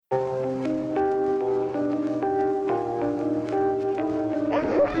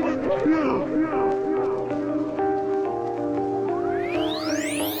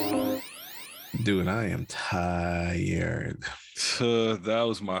Dude, I am tired. That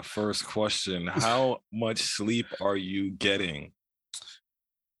was my first question. How much sleep are you getting?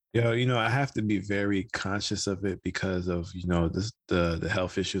 Yo, I have to be very conscious of it because of, this the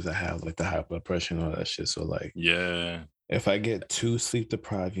health issues I have, like the high blood pressure and all that shit. So like Yeah, if I get too sleep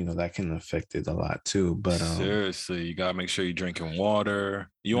deprived, that can affect it a lot too. But seriously, you gotta make sure you're drinking water.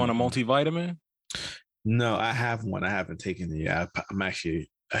 You on a mhm. multivitamin? No, I have one. I haven't taken it yet.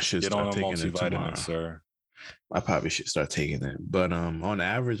 I should Get on start a taking it multivitamin, tomorrow. sir. I probably should start taking it. But on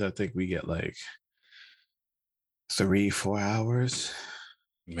average, I think we get like 3, 4 hours.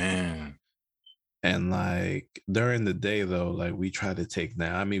 Man, And like during the day though, like we try to take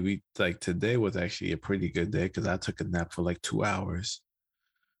nap. I mean, we like today was actually a pretty good day because I took a nap for like 2 hours.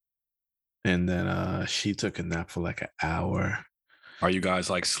 And then she took a nap for like an hour. are you guys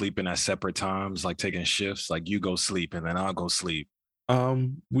like sleeping at separate times, like taking shifts? Like you go sleep and then I'll go sleep.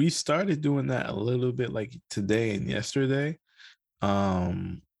 We started doing that a little bit like today and yesterday.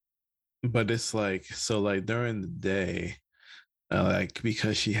 Um, but it's like so like during the day, like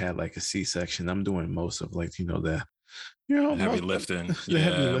because she had like a C-section, I'm doing most of like, Heavy most lifting. the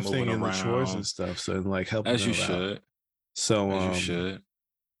heavy Yeah, moving lifting and the chores and around. stuff. So and like helping As you her out. should. So As you should.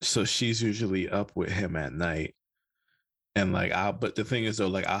 so she's usually up with him at night. And like but the thing is though,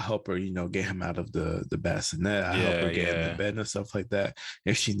 like I'll help her, get him out of the bassinet. I help Yeah, her get in the yeah. bed and stuff like that.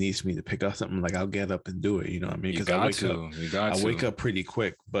 If she needs me to pick up something, like I'll get up and do it. You know what I mean? You Because got to. You got I wake to. up pretty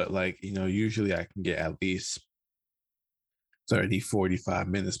quick, but like, usually I can get at least 30, 45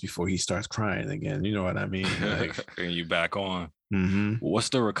 minutes before he starts crying again. You know what I mean? Like, And you back on. mm-hmm. What's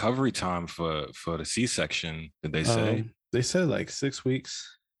the recovery time for the C-section? Did they say? They said like 6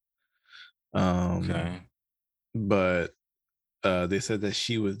 weeks. Um, Okay. but they said that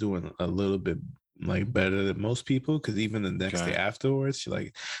she was doing a little bit like better than most people because even the next day Okay. afterwards,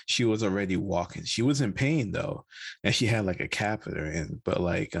 she was already walking. She was in pain though, and she had like a catheter in, but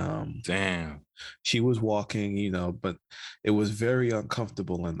like Damn. she was walking, but it was very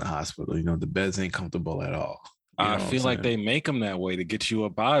uncomfortable in the hospital. The beds ain't comfortable at all. You I know what I'm feel like saying? they make them that way to get you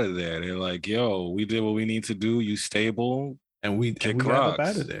up out of there. They're like, yo, we did what we need to do. You stable, And we kick got up out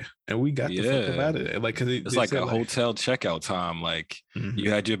of rocks. there, and we got the fuck up Yeah. out of there. Like, cause It's they like said a like, hotel checkout time. Like you mm-hmm,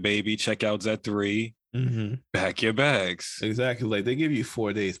 had your baby, checkouts at 3, mm-hmm. pack your bags. Exactly. Like they give you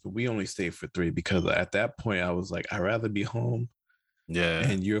 4 days, but we only stayed for three because at that point I was like, I'd rather be home Yeah.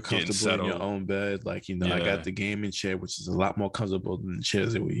 and you're Getting comfortable in your settled. own bed. Like, I got Yeah. the gaming chair, which is a lot more comfortable than the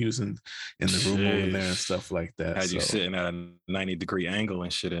chairs that we're using in the room over there and Sheesh. stuff like that. Had you So sitting at a 90-degree angle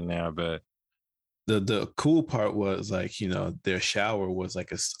and shit in there, but the cool part was like, their shower was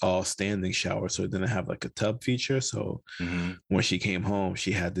like all standing shower. So it didn't have like a tub feature. So mhm. when she came home,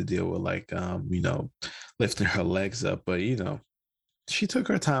 she had to deal with like, lifting her legs up. But, she took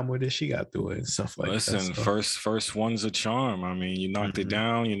her time with it. She got through it and stuff like that. Listen, So, first one's a charm. I mean, you knocked it mhm.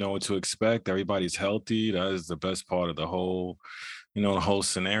 down, you know what to expect. Everybody's healthy. That is the best part of the whole, the whole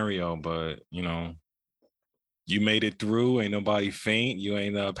scenario. But, you made it through. Ain't nobody faint. You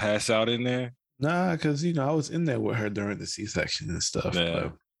ain't pass out in there. Nah, because I was in there with her during the C-section and stuff, Yeah.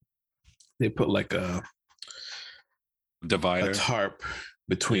 but they put like a Divider. tarp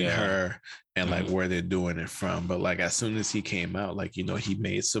between Yeah. her and like Mhm. where they're doing it from. But like as soon as he came out, like he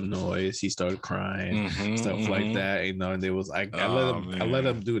made some noise, he started crying, Mhm. stuff like Mhm. that. And they was like Oh I let man.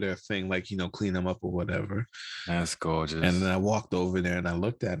 them do their thing, like clean them up or whatever. That's And then gorgeous. I walked over there and I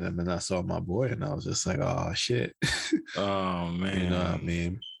looked at him and I saw my boy and I was just like, oh shit. Oh You know what I man.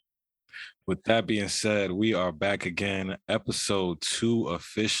 mean? With that being said, we are back again, episode 2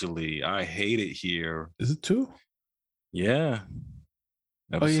 officially. I hate it here. Is it two? Yeah,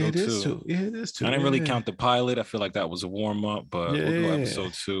 Oh yeah, it episode is 2. two. Yeah, it is I two. didn't really Yeah. count the pilot. I feel like that was a warm up, but Yeah. we'll go Yeah.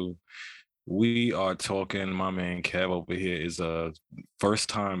 episode 2. We are talking. My man Kev over here is a first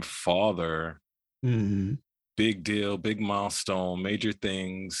time father. Mm-hmm. Big deal, big milestone, major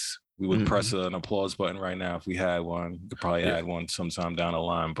things. We would press Mm-hmm. an applause button right now if we had one. We could probably Yeah. add one sometime down the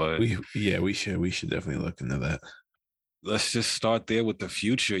line, but We should definitely look into that. let's just start there with the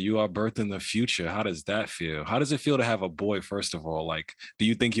future. You are birthing the future. How does that feel? How does it feel to have a boy, first of all? Like, do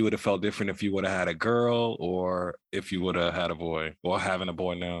you think you would have felt different if you would have had a girl or if you would have had a boy or having a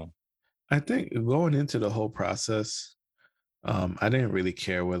boy now? I think going into the whole process, I didn't really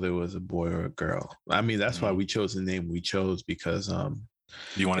care whether it was a boy or a girl. I mean, that's why Mhm. we chose the name we chose because Do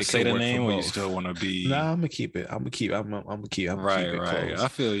you want to it say could the work for name or you both. still want to Nah, be I'm gonna keep it. I'm gonna keep. I'm gonna keep right? it Right. I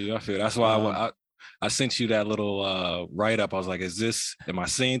close. feel you. I feel that's why Um, I sent you that little write up. I was like, am I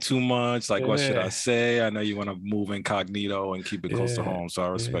saying too much? Like, what should I Yeah, say? I know you want to move incognito and keep it close to yeah, home, so I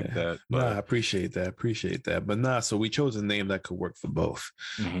respect yeah. that. No, I But appreciate that. Appreciate that. But nah, so we chose a name that could work for both.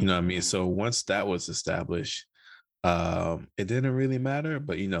 You mhm. know what I mean? So once that was established, it didn't really matter.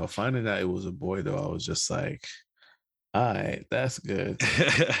 But finding out it was a boy though, I was just like, all right, that's good.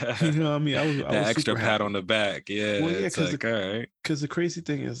 You know what I mean? I That was extra super pat on happy. the back. Yeah, Well, yeah, it's like, all right. because the crazy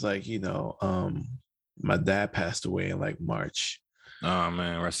thing is like, my dad passed away in like March. Oh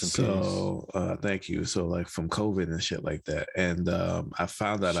man, rest in peace. So thank you. So like from COVID and shit like that. And I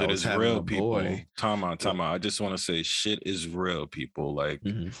found out I Shit was is having real, a boy. people. Time out. I just want to say shit is real, people. Like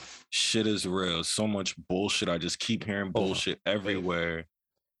Mhm. shit is real. So much bullshit. I just keep hearing Hold on. bullshit Wait. everywhere.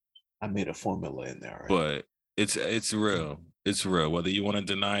 I made a formula in there already. But it's real. It's real. Whether you want to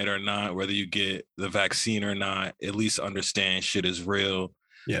deny it or not, whether you get the vaccine or not, at least understand shit is real.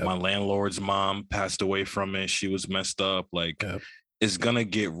 Yeah. My landlord's mom passed away from it. She was messed up. Like Yeah. it's gonna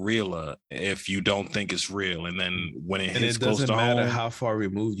get realer if you don't think it's real. And then when it And hits it close doesn't to matter home, how far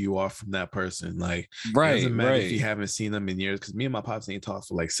removed you are from that person. Like, it right, doesn't matter if you right. haven't seen them in years. Because me and my pops ain't talked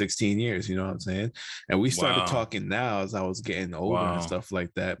for like 16 years. You know what I'm saying? And we started Wow. talking now as I was getting older and Wow. stuff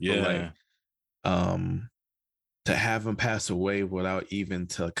like that. But like, Yeah. um, to have him pass away without even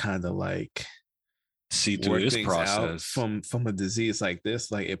to kind of like See through work this things out process. from a disease like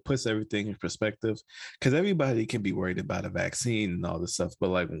this, like it puts everything in perspective. Because everybody can be worried about a vaccine and all this stuff, but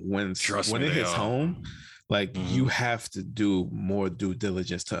like Trust when me, it they hits are. home, like you Mhm. have to do more due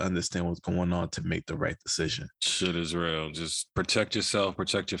diligence to understand what's going on to make the right decision. Shit is real. Just protect yourself,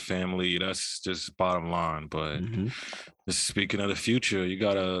 protect your family. That's just bottom line. But Mm-hmm. just speaking of the future, you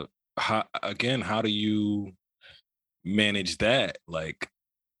gotta how do you manage that? Like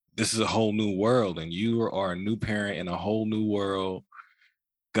this is a whole new world, and you are a new parent in a whole new world.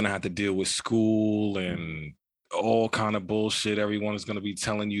 Gonna have to deal with school and all kind of bullshit. Everyone is gonna be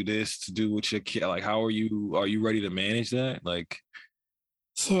telling you this to do with your kid. Like, how are you? Are you ready to manage that? Like,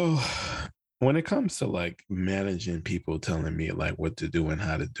 So when it comes to like managing people telling me like what to do and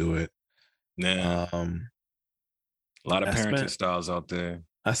how to do it, nah, um, a lot of I parenting spent styles out there.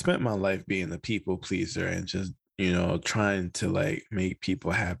 I spent my life being a people pleaser and just, trying to like make people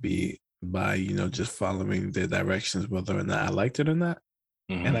happy by, just following their directions, whether or not I liked it or not.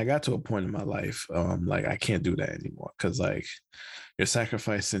 And Hmm. I got to a point in my life, like I can't do that anymore because like you're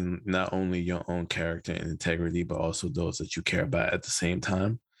sacrificing not only your own character and integrity, but also those that you care about at the same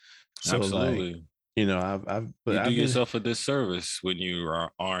time. So like, Absolutely. but You do I've been yourself a disservice when you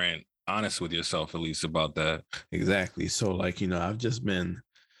aren't honest with yourself, at least about that. exactly. So like, I've just been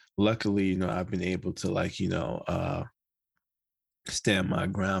luckily, I've been able to like, stand my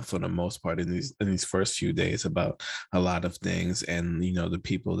ground for the most part in these first few days about a lot of things. And the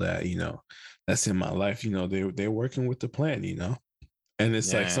people that that's in my life, they're working with the plan, and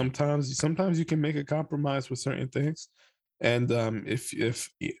it's like Yeah. sometimes you can make a compromise with certain things. And if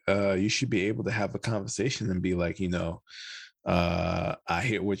you should be able to have a conversation and be like, I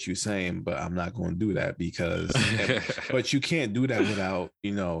hear what you're saying, but I'm not going to do that but you can't do that without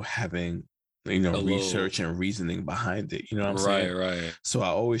having A little research and reasoning behind it. You know what I'm right, saying? right. So I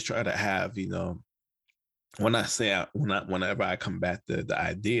always try to have when I say whenever I combat the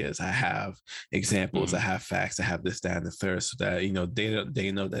ideas, I have examples, I Hmm. have facts, I have this, that, and the third, so that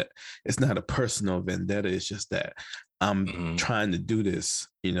they know that it's not a personal vendetta. It's just that I'm Hmm. trying to do this,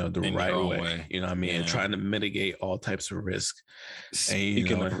 the In your right own way. way. You know what I mean? And Yeah. trying to mitigate all types of risk. And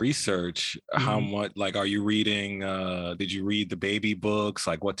Speaking of research, how mhm. much like are you reading did you read the baby books,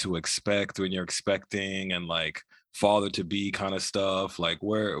 like what to expect when you're expecting and like father to be kind of stuff? Like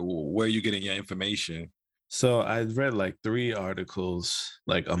where are you getting your information? So I read like 3 articles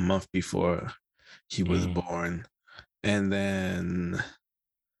like a month before he was Mm. born, and then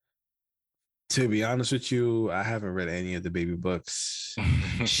to be honest with you, I haven't read any of the baby books.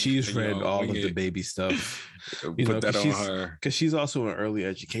 She's read Yo, all bring of the it. baby stuff, Put that because on her. she's also in early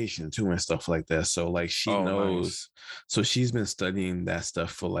education too and stuff like that. So like she Oh, nice. knows. So she's been studying that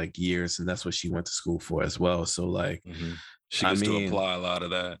stuff for like years, and that's what she went to school for as well. So like, Hmm. She I gets to mean, apply a lot of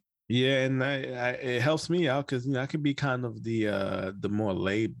that. yeah, and it helps me out because I can be kind of the more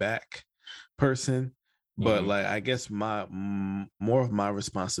laid back person, but Hmm. like I guess more of my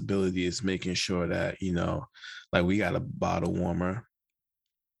responsibility is making sure that like we got a bottle warmer.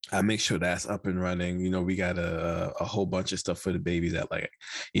 I make sure that's up and running. We got a whole bunch of stuff for the baby that like,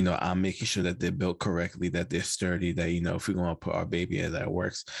 I'm making sure that they're built correctly, that they're sturdy, that if we're gonna put our baby in, that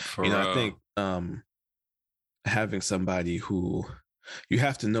works. For I think having somebody who You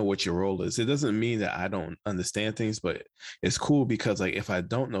have to know what your role is. It doesn't mean that I don't understand things, but it's cool because like if I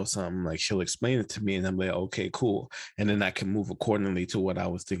don't know something, like she'll explain it to me, and I'm like, okay, cool, and then I can move accordingly to what I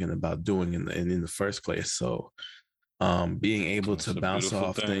was thinking about doing in the first place. So being able to That's a bounce beautiful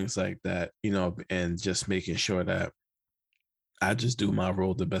off thing. things like that, you know, and just making sure that I just do my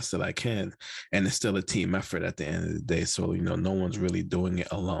role the best that I can, and it's still a team effort at the end of the day. So you know, no one's really doing it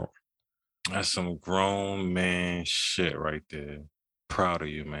alone. That's some grown man shit right there. Proud of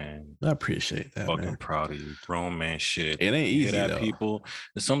you, man. I appreciate that, Fucking man. proud of you. Grown man shit. It ain't You hear easy that, though. people?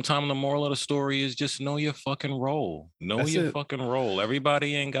 And sometimes the moral of the story is just know your fucking role. Know That's your it. fucking role.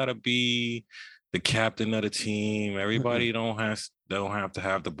 Everybody ain't gotta be the captain of the team. Mm-mm. Everybody don't have to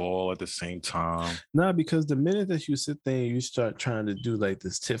have the ball at the same time. Nah, because the minute that you sit there and you start trying to do like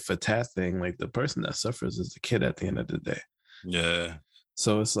this tit for tat thing, like the person that suffers is the kid at the end of the day. Yeah.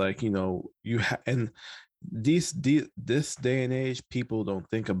 So it's like, you know, and this day and age, people don't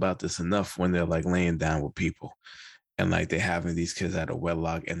think about this enough when they're like laying down with people and like they're having these kids out of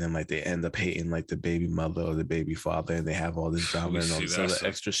wedlock, and then like they end up hating like the baby mother or the baby father, and they have all this drama We and all see this other that's a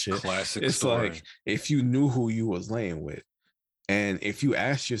extra shit. classic It's story. like if you knew who you was laying with, and if you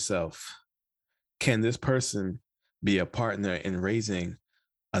ask yourself, can this person be a partner in raising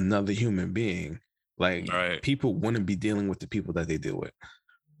another human being? Like Right. people wouldn't be dealing with the people that they deal with.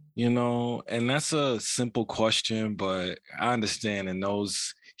 You know, and that's a simple question, but I understand in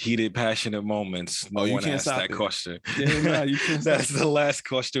those heated, passionate moments, Oh, no you one can't asks stop that it. question. Yeah, no, you can't stop That's it. the last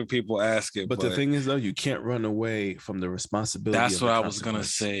question people ask it. But the But thing is, though, you can't run away from the responsibility that's of what the I was gonna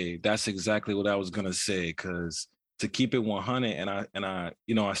consequence. say. That's exactly what I was gonna say. Because to keep it 100, and I,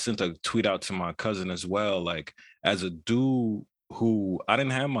 you know, I sent a tweet out to my cousin as well. Like as a dude who I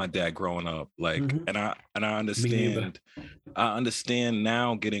didn't have my dad growing up, like, Mhm. and I Me neither. understand. I understand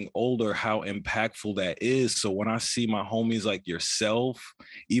now getting older how impactful that is. So when I see my homies like yourself,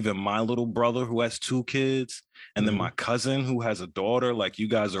 even my little brother who has 2 kids, and then my Mhm. cousin who has a daughter, like you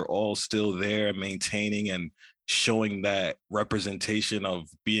guys are all still there maintaining and showing that representation of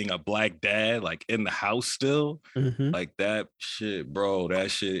being a black dad, like in the house still. Mhm. Like that shit, bro,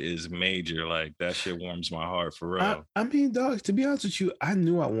 that shit is major. Like that shit warms my heart for real. I mean, dog, to be honest with you, I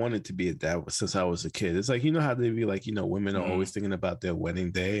knew I wanted to be a dad since I was a kid. It's like, you know how they be like, you know, women are always Mm, thinking about their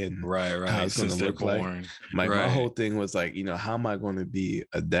wedding day and right, how right. it's going to Since they're look like. born. Like, my whole Right. thing was like, you know, how am I going to be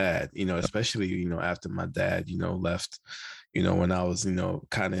a dad? You know, especially, you know, after my dad, you know, left, you know, when I was, you know,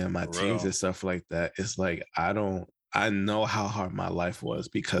 kind of in my For teens and real. stuff like that. It's like, I know how hard my life was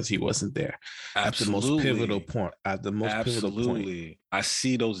because he wasn't there at the most pivotal Absolutely. point, at the most pivotal point. Absolutely. I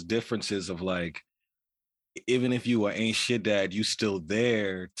see those differences of like, even if you ain't shit dad, you still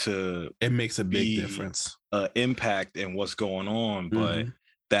there to It makes a big be difference. an impact in what's going on. But Hmm.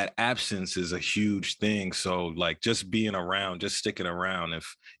 that absence is a huge thing. So like just being around, just sticking around.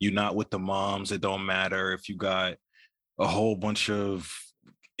 If you're not with the moms, it don't matter. If you got a whole bunch of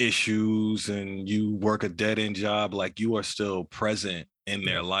issues and you work a dead end job, like you are still present in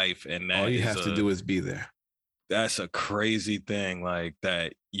their Yeah. life. And All that you is have to do is be there. that's a crazy thing, like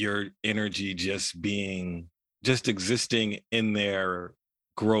that your energy just existing in their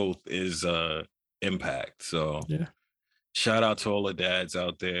growth is impact. So Yeah. shout out to all the dads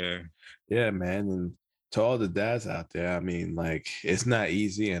out there. Yeah, man. And to all the dads out there, I mean, like, it's not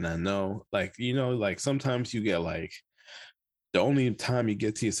easy. And I know, like, you know, like sometimes you get like the only time you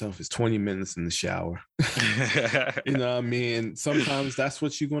get to yourself is 20 minutes in the shower. You know what I mean? Sometimes that's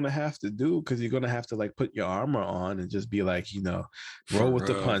what you're gonna have to do because you're gonna have to like put your armor on and just be like, you know, roll For with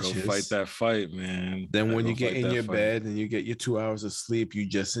the real, go fight punches. that fight, man. Then when Go you get fight in that your fight. bed and you get your 2 hours of sleep, you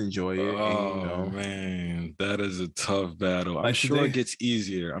just enjoy it. And you Oh know, man, that is a tough battle. I'm like sure it today. gets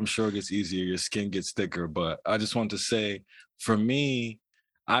easier. I'm sure it gets easier. Your skin gets thicker. But I just want to say, for me,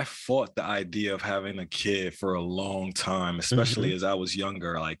 I fought the idea of having a kid for a long time, especially Hmm. as I was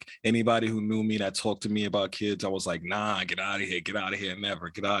younger. Like anybody who knew me that talked to me about kids, I was like, nah, get out of here, never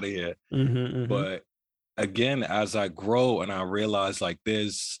get out of here. Hmm. Hmm. But again, as I grow and I realize like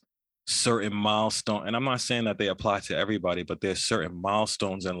there's certain milestone, and I'm not saying that they apply to everybody, but there's certain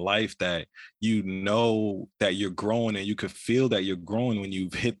milestones in life that you know that you're growing, and you could feel that you're growing when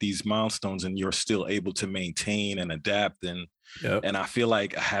you've hit these milestones and you're still able to maintain and adapt. Yep. And I feel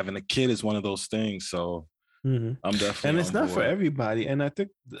like having a kid is one of those things. So Hmm. I'm definitely And it's on not for board. everybody. And I think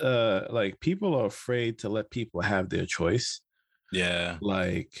like people are afraid to let people have their choice. Yeah,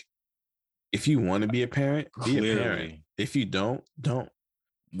 Like if you want to be a parent, be a parent. clearly. If you don't.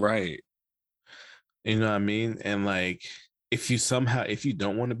 Right. You know what I mean? And like if you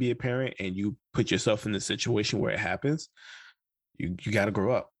don't want to be a parent and you put yourself in the situation where it happens, you gotta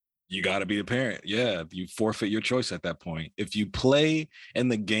grow up. You got to be the parent. Yeah, you forfeit your choice at that point. If you play in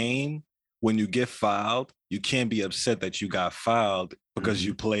the game, when you get fouled, you can't be upset that you got fouled because Mm-hmm.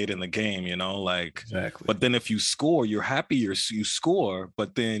 you played in the game, like, Exactly. but then if you score, you're happy you score,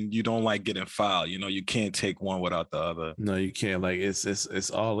 but then you don't like getting fouled. You can't take one without the other. No, you can't. Like it's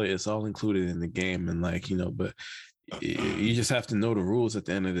all included in the game, and like but you just have to know the rules at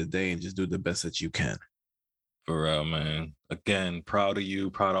the end of the day and just do the best that you can. For real, man. Again, proud of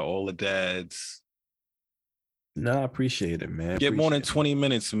you, proud of all the dads. No, I appreciate it, man. I Get more than appreciate it. 20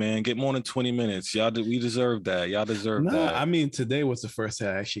 minutes, man. Get more than 20 minutes. We deserve that. Y'all deserve Nah, that. I mean today was the first day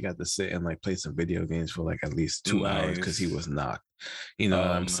I actually got to sit and like play some video games for like at least 2 hours because he Nice. was knocked. You know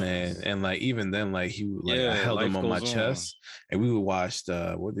what I'm saying? Nice. And like even then, like I Yeah, held him life on my goes on. chest and we watched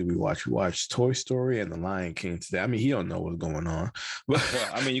what did we watch? We watched Toy Story and The Lion King today. I mean, he don't know what's going on. But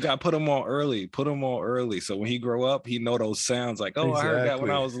I mean, you gotta put him on early. Put him on early. So when he grow up, he know those sounds like, oh, I heard that when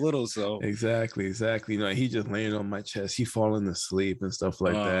I exactly. was little. So Exactly. He just laying on my chest, he falling asleep and stuff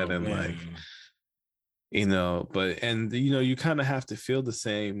like that. oh And like man. you kind of have to feel the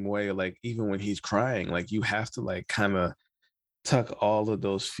same way, like even when he's crying, like you have to like kind of tuck all of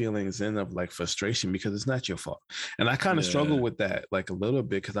those feelings in of like frustration because it's not your fault. And I kind of struggle Yeah. with that like a little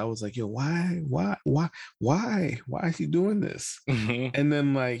bit because I was like, yo, why is he doing this? And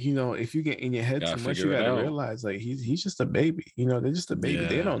then like, if you get in your head Gotta too much, you figure it got to out. realize like he's just a baby. They're just a baby.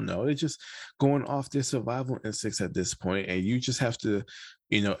 They Yeah. don't know. They're just going off their survival instincts at this point, and you just have to,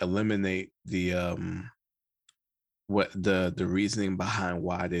 eliminate the reasoning behind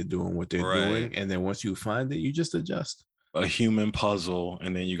why they're doing what they're Right. doing, and then once you find it, you just adjust. A human puzzle,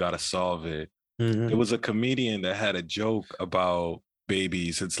 and then you gotta solve it. There Mm-hmm. was a comedian that had a joke about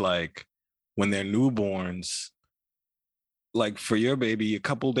babies. It's like when they're newborns, like for your baby, a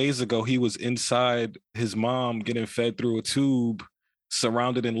couple days ago, he was inside his mom getting fed through a tube,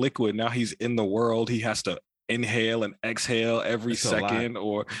 surrounded in liquid. Now he's in the world. He has to inhale and exhale every It's a lot. second,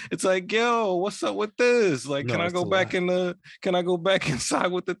 or it's like, yo, what's up with this? Like, No, it's a lot. can I go back inside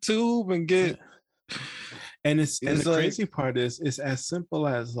with the tube and Yeah. get And the it's crazy like part is it's as simple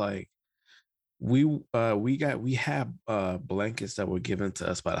as like we have blankets that were given to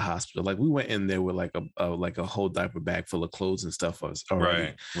us by the hospital. Like we went in there with like a whole diaper bag full of clothes and stuff already.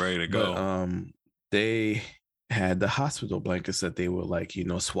 right, ready to But go. they had the hospital blankets that they were like,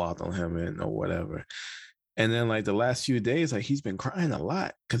 swaddle him in or whatever. And then like the last few days, like he's been crying a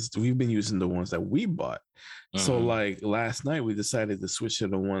lot because we've been using the ones that we bought. So Mhm. like last night we decided to switch to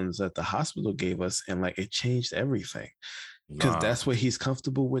the ones that the hospital gave us, and like it changed everything because Nah. that's what he's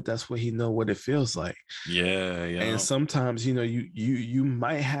comfortable with. That's what he know what it feels like. Yeah, And yeah. sometimes you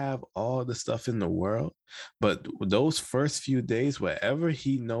might have all the stuff in the world, but those first few days, whatever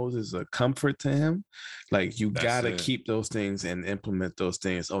he knows is a comfort to him, like you That's gotta it. keep those things and implement those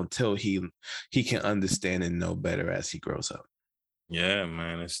things until he can understand and know better as he grows up. Yeah,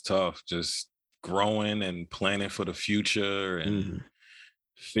 man, it's tough. Just growing and planning for the future and Mm-hmm.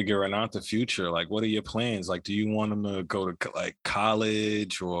 figuring out the future. Like, what are your plans? Like, do you want him to go to like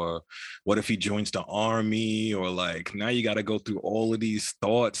college, or what if he joins the army? Or like, now you got to go through all of these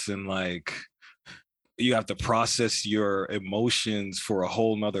thoughts, and like, you have to process your emotions for a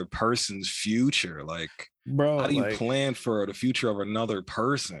whole nother person's future. Like, Bro, how do you like, plan for the future of another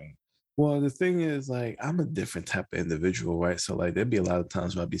person? well, the thing is, like, I'm a different type of individual, right? So, like, there'd be a lot of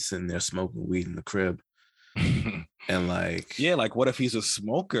times where I'd be sitting there smoking weed in the crib, and like, Yeah, like what if he's a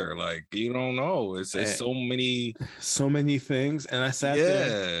smoker? Like you don't know. It's eh, so many. so many things. And I sat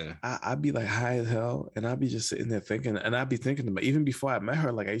there, Yeah. I'd be like high as hell, and I'd be just sitting there thinking, and I'd be thinking about even before I met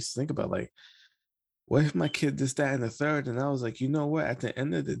her, like, I used to think about, like, what if my kid this, that, and the third? And I was like, you know what? At the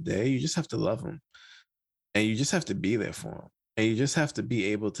end of the day, you just have to love them, and you just have to be there for them, and you just have to be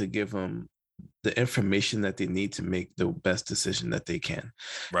able to give them the information that they need to make the best decision that they can.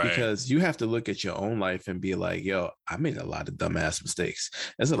 Right. Because you have to look at your own life and be like, yo, I made a lot of dumbass mistakes.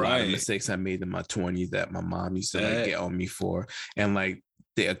 There's a lot of Right. mistakes I made in my 20s that my mom used to like That get on me for. And like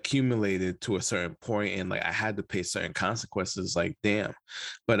they accumulated to a certain point, and like I had to pay certain consequences. Like, damn.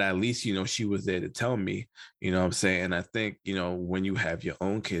 But at least, she was there to tell me, what I'm saying? And I think, when you have your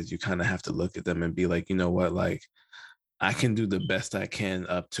own kids, you kind of have to look at them and be like, you know what, like I can do the best I can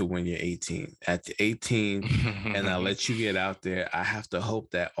up to when you're 18. At 18, and I let you get out there, I have to hope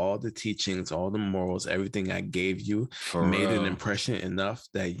that all the teachings, all the morals, everything I gave you for made an real. impression enough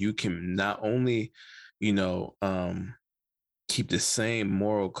that you can not only, you know, um, keep the same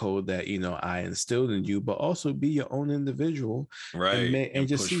moral code that I instilled in you, but also be your own individual and Right. make and And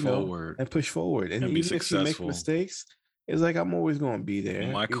just push forward and push forward. And and be even if you make successful. mistakes, it's like I'm always going to be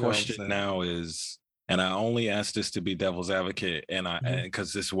there. My You know what I'm question saying? now is, And I only asked this to be devil's advocate, and I Mhm.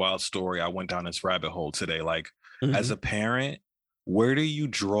 because this wild story, I went down this rabbit hole today. Like, as Mhm. a parent, where do you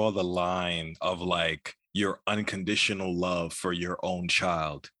draw the line of like your unconditional love for your own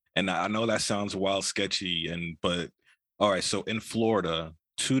child? And I know that sounds wild, sketchy, but all right. So in Florida,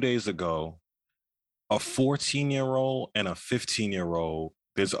 2 days ago, a 14-year-old and a 15-year-old.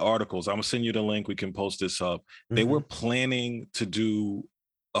 There's articles. I'm gonna send you the link. We can post this up. They were Mhm. planning to do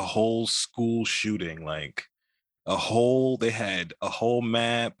a whole school shooting, like they had a whole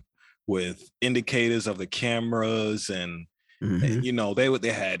map with indicators of the cameras, and Mhm.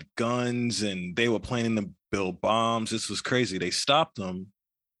 they had guns, and they were planning to build bombs. This was crazy. They stopped them,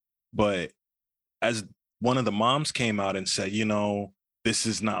 but as one of the moms came out and said, this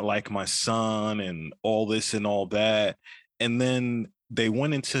is not like my son and all this and all that. And then they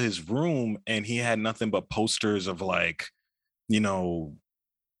went into his room and he had nothing but posters of like, you know,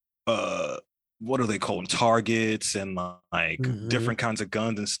 uh what do they call them? Targets and like Mhm. different kinds of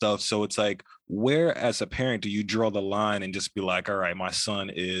guns and stuff. So it's like, where as a parent do you draw the line and just be like, all right, my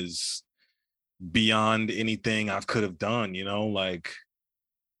son is beyond anything I could have done, like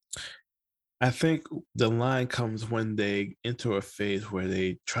I think the line comes when they enter a phase where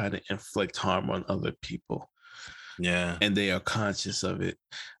they try to inflict harm on other people yeah. and they are conscious of it.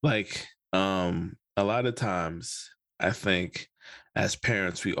 Like, a lot of times I think as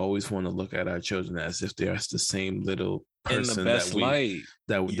parents we always want to look at our children as if they are the same little In the person best light.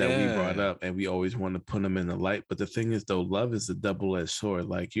 that we brought Yeah. up, and we always want to put them in the light. But the thing is though, love is a double-edged sword.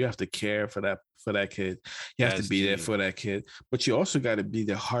 Like, you have to care for that kid, you have to That's be there deep. for that kid, but you also got to be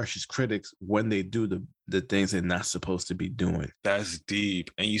the harshest critics when they do the things they're not supposed to be doing. That's deep.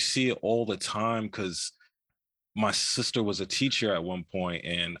 And you see it all the time because my sister was a teacher at one point,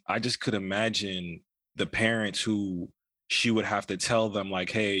 and I just could imagine the parents who she would have to tell them, like,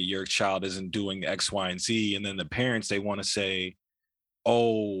 hey, your child isn't doing X, Y, and Z. And then the parents, they want to say,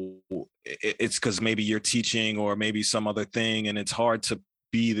 oh, it's because maybe you're teaching or maybe some other thing. And it's hard to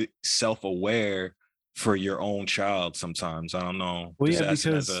be self aware for your own child sometimes. I don't know. Well, Just yeah,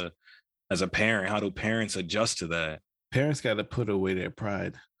 asking because as a parent, how do parents adjust to that? parents got to put away their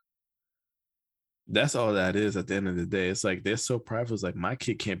pride. That's all that is at the end of the day. It's like they're so prideful. It's like, my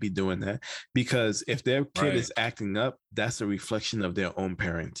kid can't be doing that, because if their kid Right. is acting up, that's a reflection of their own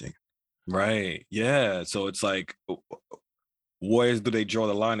parenting. Right. Yeah. So it's like, where do they draw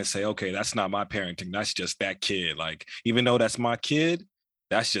the line and say, okay, that's not my parenting. That's just that kid. Like, even though that's my kid,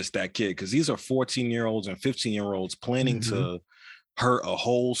 that's just that kid. Cause these are 14-year-olds and 15-year-olds planning Mm-hmm. to hurt a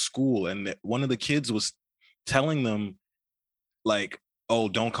whole school. And one of the kids was telling them, like, oh,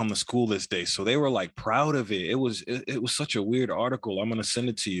 don't come to school this day. So they were like proud of it. It was such a weird article. I'm gonna send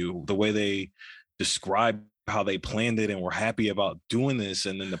it to you. The way they describe how they planned it and were happy about doing this,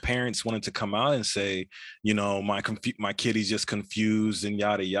 and then the parents wanted to come out and say, my kid, he's just confused and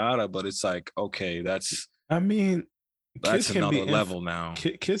yada yada. But it's like, okay, I mean, kids that's can be another level now.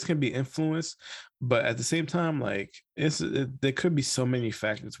 kids can be influenced, but at the same time, like, there could be so many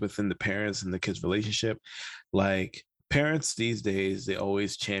factors within the parents and the kids relationship. Like, parents these days, they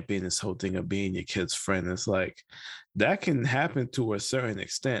always champion this whole thing of being your kid's friend. It's like that can happen to a certain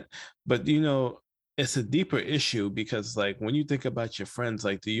extent, but it's a deeper issue, because like when you think about your friends,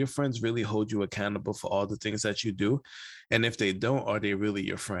 like, do your friends really hold you accountable for all the things that you do? And if they don't, are they really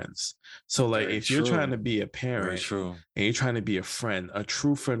your friends? So like, Very if you're trying to true. be a Very parent true. and you're trying to be a friend, a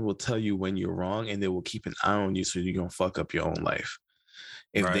true friend will tell you when you're wrong, and they will keep an eye on you so you don't fuck up your own life.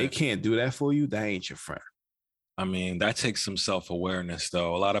 If they Right. can't do that for you, that ain't your friend. I mean, that takes some self-awareness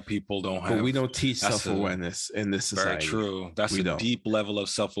though. A lot of people don't But we have. don't teach That's a self-awareness in this Very society. true. That's We a don't. deep level of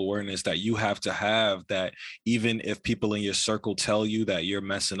self-awareness that you have to have, that even if people in your circle tell you that you're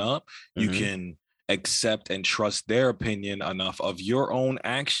messing up, you Hmm. can accept and trust their opinion enough of your own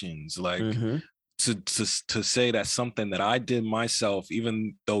actions. Like, Hmm. to say that something that I did myself,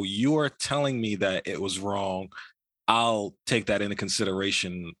 even though you're telling me that it was wrong, I'll take that into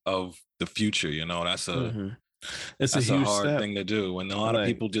consideration of the future. That's a Hmm. It's a that's a huge hard step. thing to do. And a lot of Like,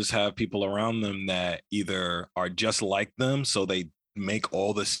 people just have people around them that either are just like them, so they make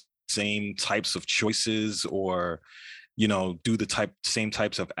all the same types of choices, or do the same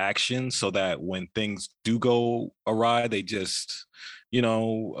types of actions, so that when things do go awry, they just,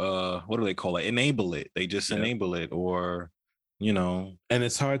 what do they call it? Enable it. They just yeah. enable it, or you know, And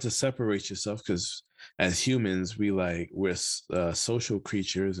it's hard to separate yourself, because as humans, we're social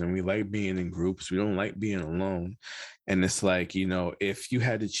creatures, and we like being in groups. We don't like being alone. And it's like, if you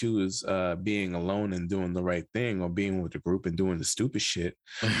had to choose being alone and doing the right thing or being with the group and doing the stupid shit,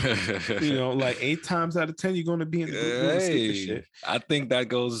 like 8 times out of 10, you're going to be in the group doing the stupid Hey, shit. I think that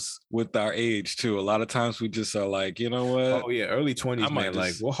goes with our age too. A lot of times we just are like, you know what? Oh yeah, early I 20s, might man. Like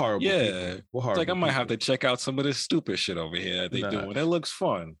just, we're horrible yeah. people. We're It's like I horrible might have people. to check out some of this stupid shit over here that they Nah, doing. It looks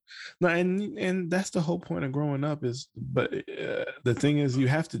fun. no, and that's the whole point of growing up is. But the thing is, you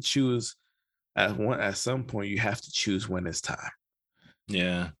have to choose at some point. You have to choose when it's time.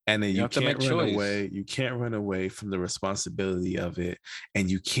 Yeah. And then You you have to make can't run choice. away. You can't run away from the responsibility of it. And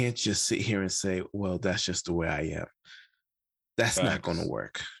you can't just sit here and say, well, that's just the way I am. That's not going to Facts.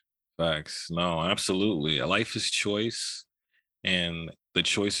 work. Facts. No, absolutely. Life is choice, and the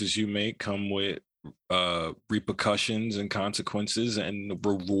choices you make come with repercussions and consequences and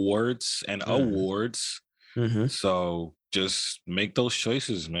rewards and awards. Mm-hmm. So just make those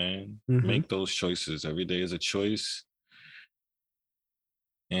choices, man. Mm-hmm. Make those choices. Every day is a choice,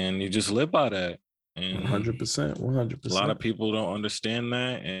 and you just live by that. And 100%. a lot 100%. of people don't understand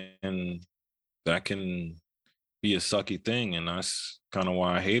that, and that can be a sucky thing. And that's kind of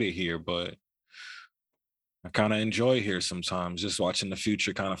why I hate it here. But I kind of enjoy here sometimes, just watching the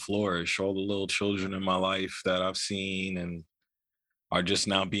future kind of flourish. All the little children in my life that I've seen and are just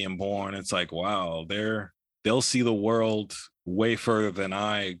now being born. It's like, wow, they'll see the world way further than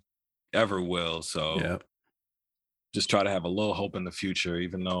I ever will. So Yeah. just try to have a little hope in the future,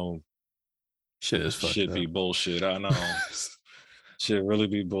 even though Shit is fucked shit be up. bullshit. I know. Shit really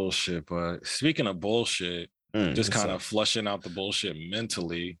be bullshit. But speaking of bullshit, just What's kind up? of flushing out the bullshit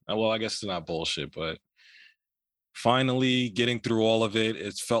mentally. Well, I guess it's not bullshit, but finally getting through all of it.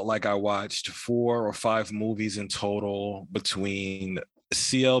 It felt like I watched 4 or 5 movies in total between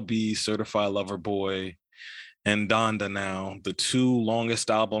CLB, Certified Lover Boy, and Donda Now, the 2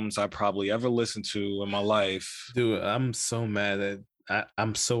 longest albums I probably ever listened to in my life. Dude, I'm so mad that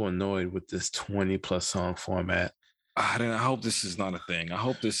I'm so annoyed with this 20 plus song format. I hope this is not a thing. I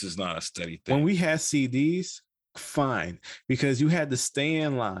hope this is not a steady When thing. we had CDs, fine, because you had to stay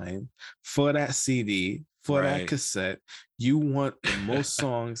in line for that CD, for that Right. cassette. You want the most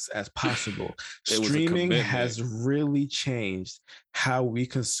songs as possible. It was a Streaming commitment. has really changed how we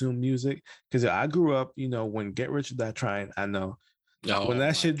consume music. Because I grew up, when Get Rich or Die Trying, I know when Oh that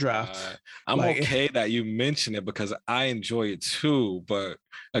my shit dropped, God. I'm like okay that you mention it because I enjoy it too. But it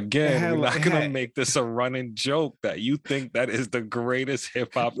again, had we're like not it gonna had make this a running joke that you think that is the greatest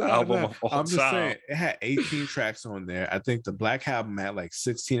hip hop no, album no. of all I'm just time. saying it had 18 tracks on there. I think the Black Album had like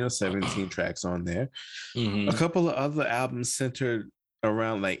 16 or 17 tracks on there. A Mm-hmm. couple of other albums centered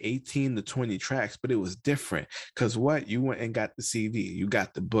around like 18 to 20 tracks, but it was different because what you went and got the CD, you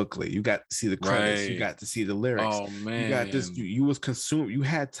got the booklet, you got to see the credits, you Right. got to see the lyrics, Oh you got this, man. you was consumed, you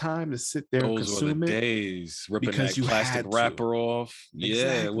had time to sit there and Those were the consume it days. Ripping because that you plastic had to. wrapper off.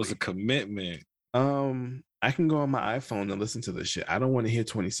 Yeah, it was a Exactly. commitment. I can go on my iPhone and listen to this shit. I don't want to hear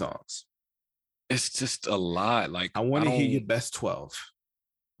 20 songs. It's just a lot. Like I want I to hear your don't best 12.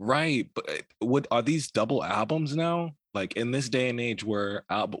 right, but what are these double albums now? Like in this day and age where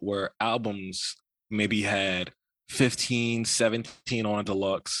albums maybe had 15, 17 on a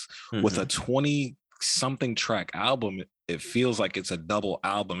deluxe with a Mm-hmm. 20 something track album, it feels like it's a double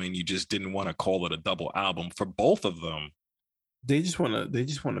album and you just didn't want to call it a double album for both of them. They just want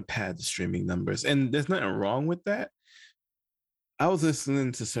to pad the streaming numbers. And there's nothing wrong with that. I was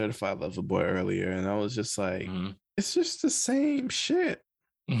listening to Certified Lover Boy earlier, and I was just like, Mm-hmm. it's just the same shit.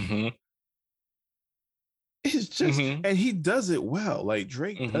 Mm-hmm. It's just, Mm-hmm. and he does it well. Like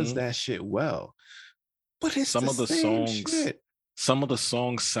Drake does Mm-hmm. that shit well, but it's Some the of the same songs shit. some of the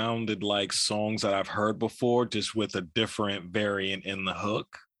songs sounded like songs that I've heard before, just with a different variant in the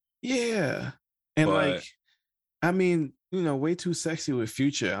hook. Yeah. And like, But I mean, way too sexy with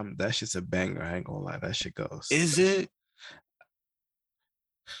Future. That shit's a banger. I ain't gonna lie. That shit goes. is it?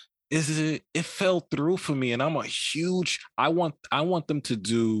 Is it? It fell through for me, and I'm a huge. I want them to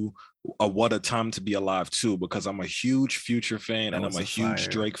do a What a Time to Be Alive too, because I'm a huge Future fan That and I'm was a a huge fire.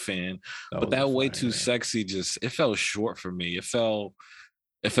 Drake fan. That But was a that Way Too fire. Sexy just it fell short for me. It felt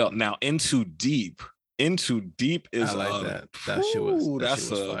now Into Deep. Into Deep I is like that. That shit that's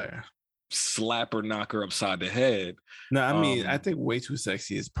was a fire. slapper knocker upside the head. No, I mean, I Um, think Way Too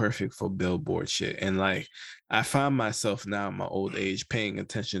Sexy is perfect for Billboard shit. And like, I find myself now in my old age paying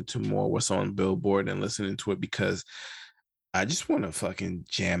attention to more what's on Billboard and listening to it because I just want to fucking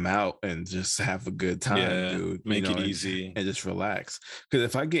jam out and just have a good time, yeah, dude, make it and, easy. and just relax. Because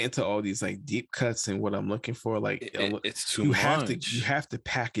if I get into all these like deep cuts and what I'm looking for, like It's too you have to much.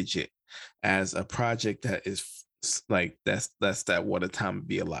 package it as a project that is Like that's that what a time to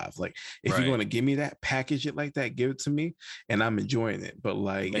be alive. Like if you're Right. gonna give me that, package it like that, give it to me, and I'm enjoying it. But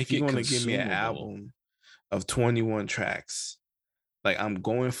like if Make you're it gonna give me an consumable. album of 21 tracks, like I'm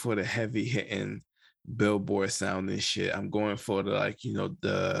going for the heavy hitting Billboard sounding shit. I'm going for the like,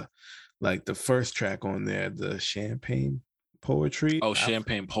 the like the first track on there, the Champagne Poetry. Oh,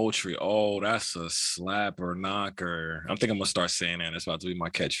 champagne poetry. Oh, that's a slapper knocker. I think I'm gonna start saying that. That's about to be my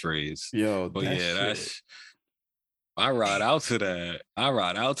catchphrase. Yo, But that yeah, shit. that's I ride out to that. I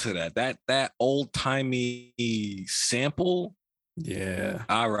ride out to that. That old timey sample. Yeah.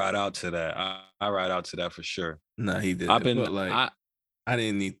 I ride out to that. I ride out to that for sure. Nah, he did I've it. been But like I I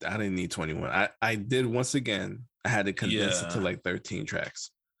didn't need 21. I did once again. I had to condense it to yeah. like 13 tracks.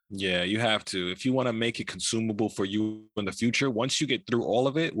 Yeah, you have to. If you want to make it consumable for you in the future, once you get through all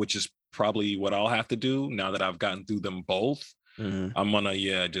of it, which is probably what I'll have to do now that I've gotten through them both, Mm-hmm. I'm gonna,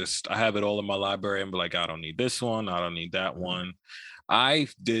 yeah, just I have it all in my library and be like, I don't need this one, I don't need that Mm-hmm. one. I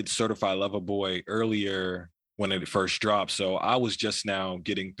did Certified Lover Boy earlier when it first dropped. So I was just now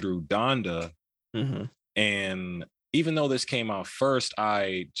getting through Donda. Mm-hmm. And even though this came out first,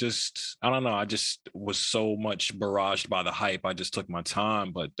 I don't know, I just was so much barraged by the hype. I just took my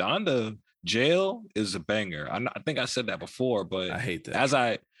time. But Donda Jail is a banger. I think I said that before, but I hate that as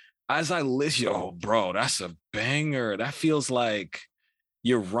track. I listen, yo, bro, that's a banger. That feels like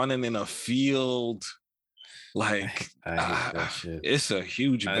you're running in a field. Like I hate that shit. it's a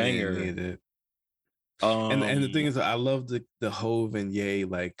huge I didn't banger. need it. And the thing Um, is, I love the Hove and Ye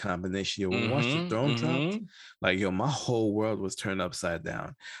like combination. Yo, when Watch the Throne dropped, mm-hmm. like yo, my whole world was turned upside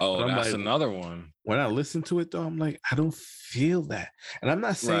down. But Oh, I'm that's like, another one. when I listen to it though, I'm like, I don't feel that. And I'm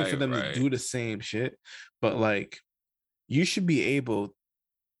not saying for Right, them to right. do the same shit, but like you should be able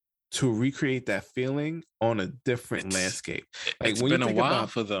to recreate that feeling on a different It's landscape. Like it's been a while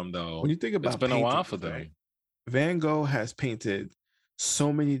for them when though. you think It's about been a while for paintings, right? them. Van Gogh has painted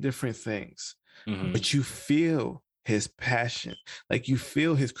so many different things, Hmm. but you feel his passion, like you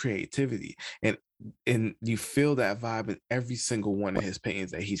feel his creativity, and you feel that vibe in every single one of his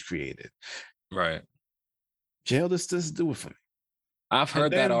paintings that he's created. Right. Jail just doesn't do it for me. I've And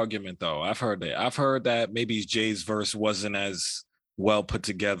heard that then argument though. I've heard that. I've heard that maybe Jay's verse wasn't as well put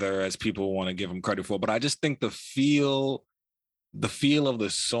together as people want to give him credit for, but I just think the feel of the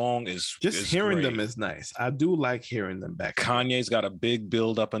song just is hearing them great. is nice. I do like hearing them back together. Kanye's got a big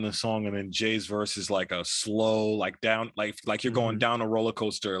build up in the song, and then Jay's verse is like a slow, like down, like you're going Mhm. down a roller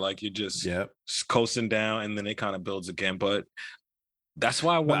coaster, like you're just Yep. coasting down, and then it kind of builds again. But that's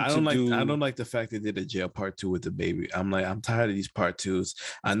why I But wanted to I don't do like the fact they did a jail part two with the baby. I'm like, I'm tired of these part twos.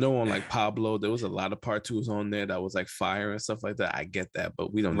 I know on like Pablo, there was a lot of part twos on there that was like fire and stuff like that. I get that,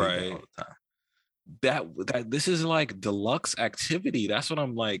 but we don't need that all right. the time. That this is like deluxe activity. That's what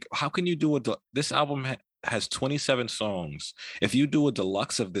I'm like. How can you do this album has 27 songs. If you do a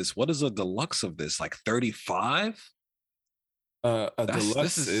deluxe of this, what is a deluxe of this? Like 35? A This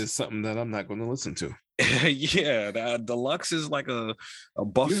deluxe is is something that I'm not going to listen to. yeah, that deluxe is like a You,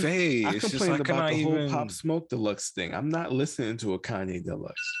 buffet. I It's just complained like can about I the whole Pop even Smoke deluxe thing. I'm not listening to a Kanye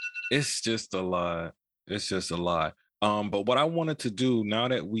deluxe. it's just a lot. It's just a lot. But what I wanted to do now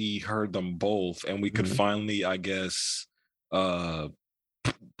that we heard them both and we could Mhm. finally, I guess, uh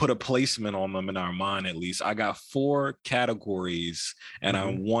put a placement on them in our mind at least. I got 4 categories and I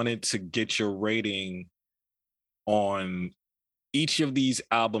Mhm. wanted to get your rating on each of these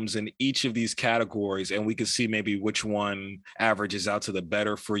albums in each of these categories and we could see maybe which one averages out to the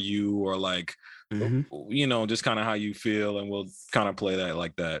better for you or like Mhm. just kind of how you feel and we'll kind of play that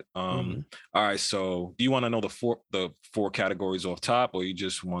like that. Mhm. All right, so do you want to know the four categories off top or you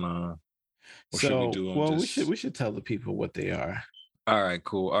just want to or should we So, do them well, just we should tell the people what they are. all right,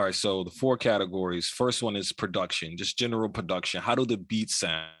 cool. All right, so the 4 categories. First one is production, just general production. How do the beats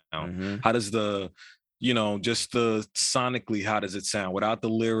sound? Mhm. How does just the sonically, how does it sound without the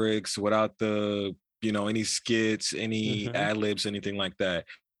lyrics, without the, any skits, any Mhm. ad libs, anything like that?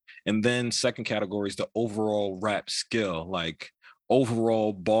 And then second category is the overall rap skill, like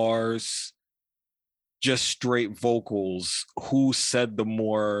overall bars, just straight vocals. Who said the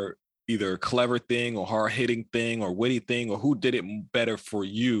more either clever thing or hard hitting thing or witty thing or who did it better for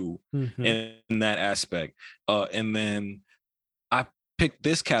you Mhm. in that aspect? And then I picked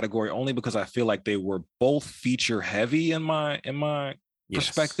this category only because I feel like they were both feature heavy in my Yes.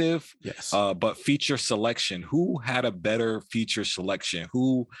 perspective. Yes. But feature selection, who had a better feature selection?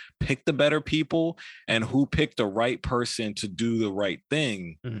 Who picked the better people and who picked the right person to do the right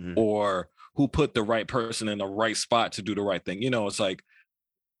thing? Mhm. Or who put the right person in the right spot to do the right thing? It's like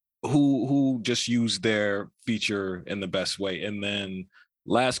who just used their feature in the best way. And then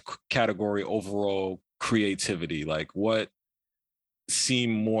last category, overall creativity? Like what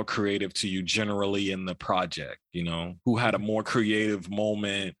seemed more creative to you generally in the project? Who had a more creative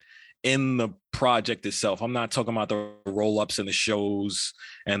moment in the project itself? I'm not talking about the roll-ups and the shows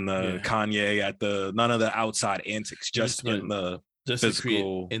and the Yeah. Kanye at the none of the outside antics, just in the just to create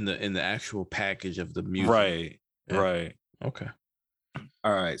physical. in the actual package of the music. Right. Yeah. Right. Okay.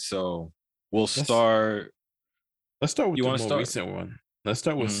 All right. So we'll Let's start. let's start with You the want to more start? recent one. Let's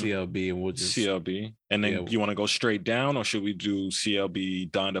start with Mhm. CLB and we'll just CLB, and yeah. then you want to go straight down, or should we do CLB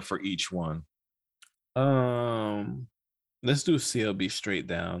Donda for each one? Let's do CLB straight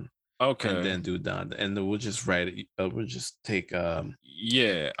down and Okay. then do Donda. And then we'll just write it. We'll just take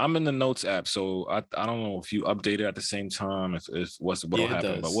Yeah, I'm in the notes app, so I don't know if you update it at the same time, if what'll yeah, it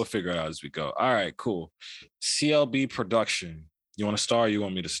happen, but we'll does. figure it out as we go. All right, cool. CLB production. You want to start? Or you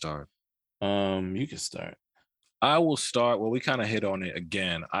want me to start? You can start. I will start. Well, we kind of hit on it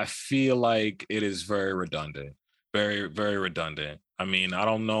again. I feel like it is very redundant, very very redundant. I mean, I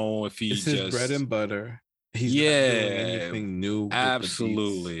don't know if he It's his bread just and butter. He's not doing yeah, anything new with the beats.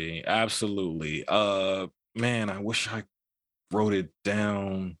 absolutely, absolutely. Man, I wish I wrote it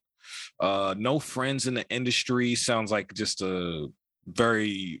down. No friends in the industry sounds like just a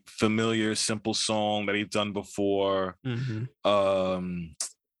very familiar, simple song that he's done before. Mm-hmm. Um,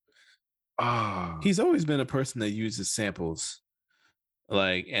 ah, He's always been a person that uses samples,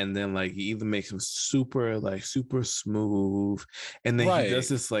 like, and then like he either makes them super smooth, and then he does right,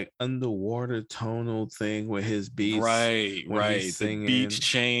 this like underwater tonal thing with his beats right, when he's right. The beats singing.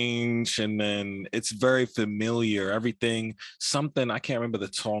 change, and then it's very familiar. Everything, something I can't remember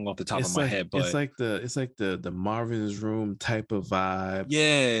the song off the top of It's my like head, but it's like the Marvin's Room type of vibe,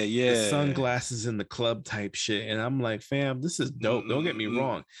 yeah, the yeah. sunglasses in the club type shit. And I'm like, fam, this is dope. Don't get me Mm,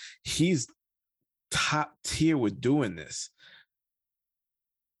 wrong. He's top tier with doing this,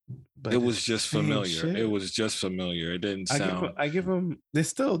 it but it's was the just same familiar. It shit. was just familiar. It didn't sound I give him they're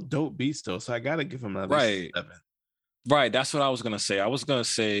still dope beats though, so I gotta give him at least right. a 7. Right, that's what I was gonna say. I was gonna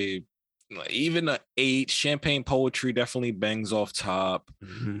say like, even a 8. Champagne Poetry definitely bangs off top.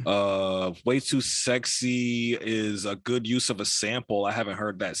 Mhm. Way Too Sexy is a good use of a sample. I haven't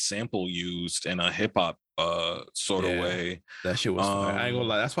heard that sample used in a hip hop sort of Yeah, way. that shit was fire. I ain't gonna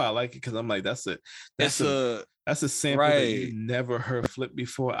lie. That's why I like it because I'm like, that's It's a a that's a sample that you right. never heard flip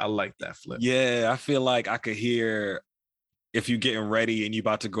before. I like that flip. Yeah, I feel like I could hear if you getting ready and you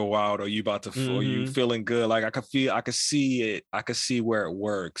about to go out, or you about to or you Mm-hmm. feeling good. Like I could see it. I could see where it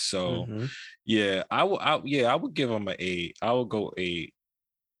works. So Mm-hmm. yeah, I would give him an 8. I would go 8.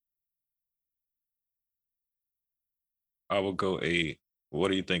 I would go 8.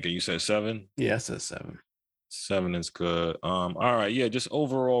 What are you thinking? You said 7? Yeah, that's a 7. 7 is good. All right, yeah, just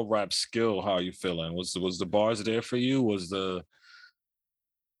overall rap skill, how are you feeling? Was the bars there for you? Was it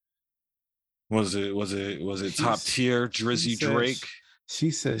top She's tier she Drizzy said Drake?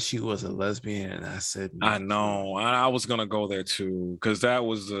 she said she was a lesbian, and I said I me too. know. I was gonna go there too, because that's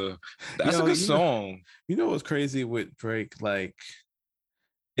a Yo, good song. you know what's crazy with Drake? Like,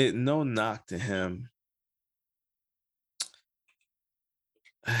 it no knock to him.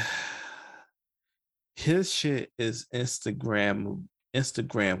 His shit is Instagram He's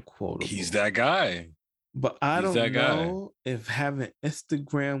quotable. that guy. But I He's that don't guy. know if having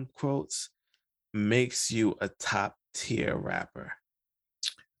Instagram quotes makes you a top tier rapper.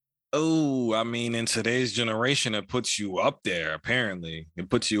 Oh, I mean, in today's generation, it puts you up there. Apparently, it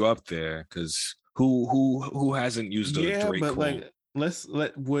puts you up there because who hasn't used a Yeah, Drake but quote? like let's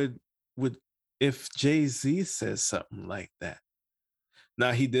let would if Jay-Z says something like that.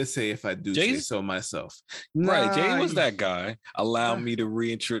 Now he did say if I do say Jay's so myself. right. Jay Nah, was that guy. Allow nah. me to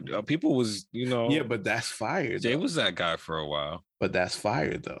reintroduce. People was Yeah, but that's fire Jay though. was that guy for a while. But that's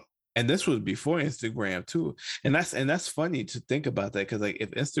fire though. And this was before Instagram too. And that's funny to think about that because like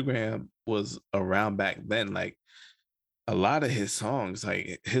if Instagram was around back then, like a lot of his songs,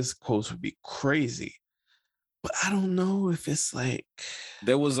 like his quotes would be crazy. But I don't know if it's like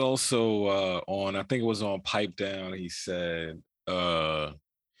There was also on, I think it was on Pipe Down. He said,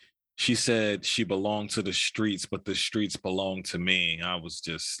 she said she belonged to the streets, but the streets belong to me. I was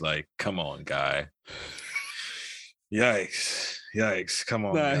just like, come on, guy. Yikes. Yikes. Come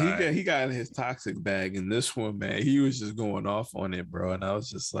on, nah, guy. he got in his toxic bag in this one, man. He was just going off on it, bro. And I was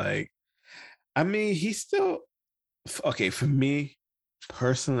just like, I mean, he's still okay for me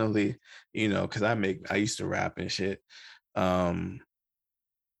personally, you know, because I used to rap and shit. Um,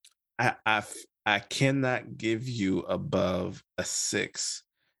 I cannot give you above a 6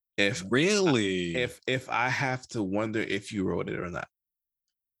 if Really? if I have to wonder if you wrote it or not.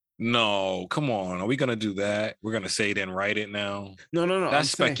 No, come on. Are we gonna do that? We're gonna say it and write it now. No, no, no.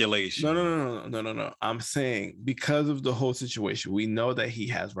 That's I'm saying no, no, speculation. no, no, no, no, no. I'm saying because of the whole situation, we know that he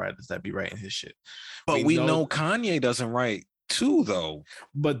has writers that be writing his shit. But We we know, know Kanye doesn't write too, though.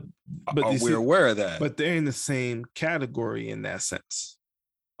 but Are you we see, aware of that? but they're in the same category in that sense.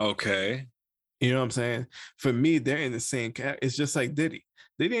 Okay. You know what I'm saying? For me, they're in the same cat. It's just like Diddy.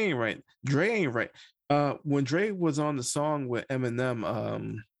 Diddy ain't right. Dre ain't right. When Dre was on the song with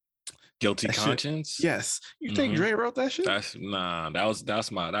Eminem, Guilty that shit. conscience. Yes, you think Mm-hmm. Dre wrote that shit? That's nah.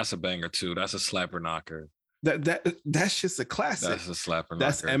 That's a banger too. That's a slapper knocker. That's just a classic. That's a slapper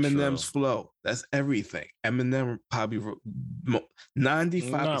That's knocker. Eminem's True. flow. That's everything. Eminem probably wrote You're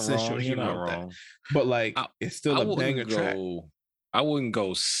 95% not sure wrong. he You're not wrote that. wrong. But like I it's I still a banger wouldn't track. go. I wouldn't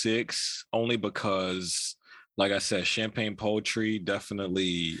go six only because, like I said, Champagne Poetry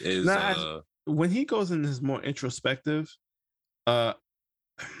definitely is Now when he goes in his more introspective, uh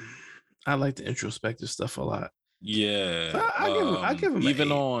I like the introspective stuff a lot. So yeah. I give him an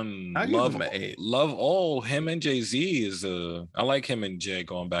Even 8. on I give him an 8. Love All, him and Jay-Z is I like him and Jay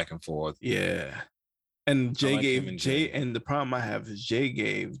going back and forth. Yeah. And I Jay like him gave and Jay, Jay. and the problem I have is Jay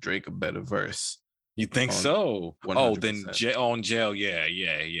gave Drake a better verse You think on so? Oh, then 100%. jail. Yeah,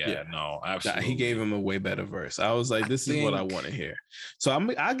 yeah, yeah. Yeah. No, Nah, he gave absolutely. him a way better verse. I was like, I this is what I think want to hear. So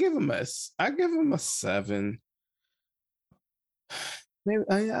I give him a 7. Maybe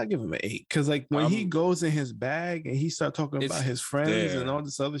I give him an 8. Cause like when he I'm goes in his bag and he start talking about it's his friends and all there.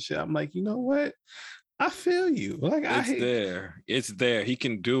 this other shit, I'm like, you know what? I feel you. Like I It's hate there. It's there. He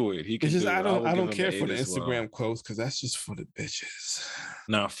can do it. He it's can just do it. I will I give don't him an care for eight the as well. Instagram quotes because that's just for the bitches.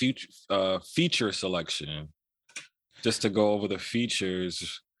 Now, feature selection. Just to go over the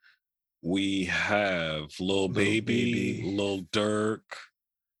features, we have Lil Little Baby, baby. Lil Durk,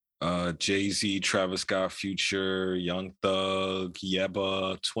 Jay-Z, Travis Scott, Future, Young Thug,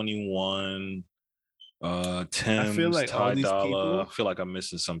 Yebba, 21, I feel Tim's, like all Ty these Dolla. I people feel like I'm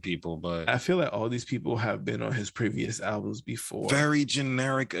missing some people, but I feel like all these people have been on his previous albums before. very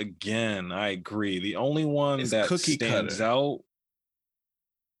generic again. I agree. The only one It's that cookie stands cutter. out,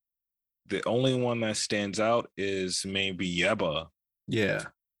 the only one that stands out is maybe Yebba. Yeah.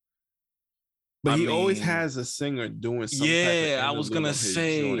 But I he always mean, has a singer doing some type of yeah, I was interlude gonna on his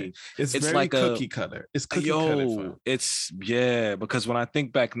joint. say It's it's very like cookie cutter. It's cookie cutter for him. it's yeah, because when I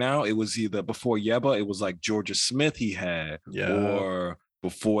think back now, it was either before Yeba, it was like Georgia Smith he had, Yeah. or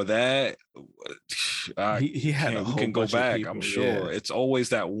before that, I He had a can't, we whole can go bunch of back, I'm people. Yeah. sure. It's always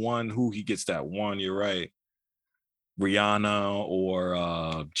that one who he gets that one, you're right. Rihanna or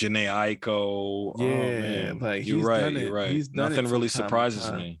Janae Aiko. Oh Yeah. man, Like you're right, you're right. He's done it Nothing from really time to surprises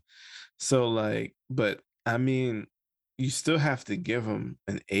time. me. So like, but I mean, you still have to give him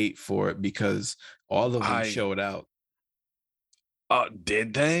an 8 for it because all of them I showed out.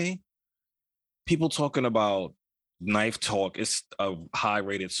 did they? People talking about Knife Talk. It's a high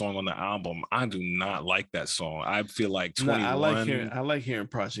rated song on the album. I do not like that song. I feel like No, 21. I like hearing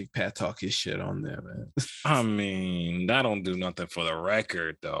Project Pat talk his shit on there, man. I mean, that don't do nothing for the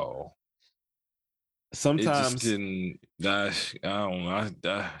record though. It just Sometimes didn't. I don't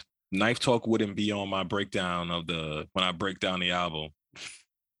know. Knife Talk wouldn't be on my breakdown of the when I break down the album.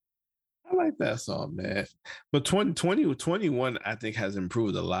 I like that song, man. But 21, I think has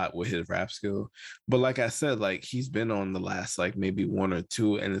improved a lot with his rap skill. But like I said, like he's been on the last like maybe one or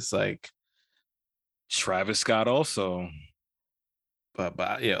two, and it's like, Travis Scott also.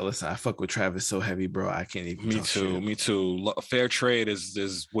 but yeah, listen, I fuck with Travis so heavy, bro. I can't even Me talk too. shit. Me too. Fair Trade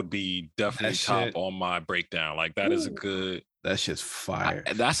is would be That definitely top shit, on my breakdown. Like that is a ooh, good. that shit's fire.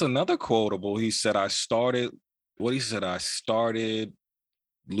 That's another quotable. He said, "I started." What he said, I started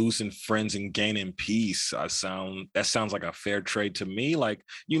losing friends and gaining peace. That sounds like a fair trade to me. Like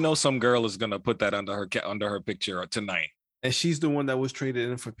some girl is gonna put that under her picture tonight. And she's the one that was traded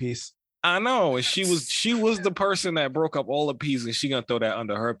in for peace. I know, and she was the person that broke up all the peace, and she gonna throw that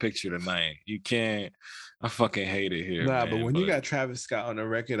under her picture tonight. You can't. I fucking hate it here, Nah, but man. when you But got Travis Scott on the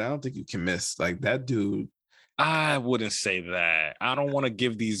record, I don't think you can miss like that dude. I wouldn't say that. I don't want to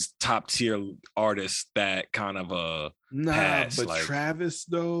give these top tier artists that kind of a Nah, pass. but Like Travis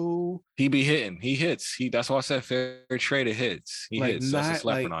though, he be hitting, he hits. That's why I said fair trade. It hits. He like hits. That's a not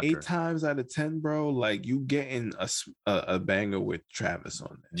slapper like eight knocker. times out of 10, bro. Like you getting a banger with Travis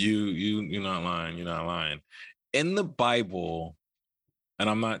on there. You're not lying. You're not lying. In the Bible, and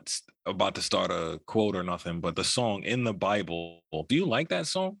I'm not about to start a quote or nothing, but the song in the Bible. Do you like that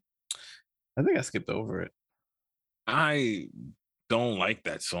song? I think I skipped over it. I don't like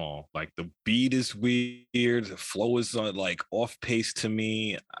that song. Like the beat is weird, the flow is like off pace to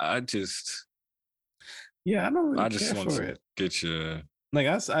me. Yeah, I don't really I just care want for to it. get you. Like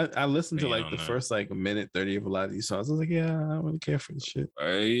I listened to Being like on the that. first like a minute 30 of a lot of these songs. I was like, yeah, I don't really care for this shit.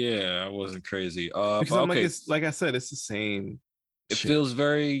 Yeah, I wasn't crazy. Because But I'm like, okay, it's like I said, it's the same it shit. feels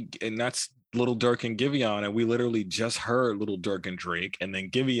very, and that's Little Durk and Giveon, and we literally just heard Little Durk and Drake, and then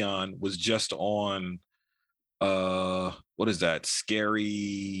Giveon was just on what is that?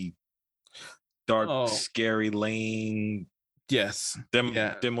 Scary Dark Oh, Scary Lane yes.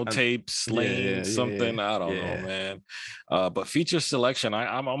 Yeah. demo tapes Yeah, lane yeah, yeah, something. I don't know, yeah. man. But feature selection,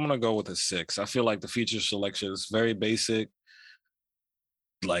 I'm gonna go with a 6. I feel like the feature selection is very basic.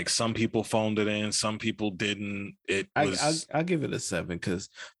 Like some people phoned it in, some people didn't. It was I'll give it a 7 because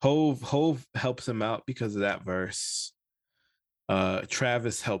Hove helps him out because of that verse.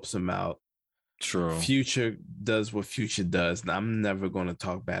 Travis helps him out. true. Future does what Future does. And I'm never going to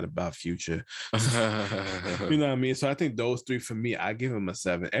talk bad about Future. So, you know what I mean? So I think those three for me, I give him a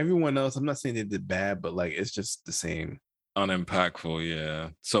 7. Everyone else, I'm not saying they did bad, but like it's just the same. Unimpactful, yeah.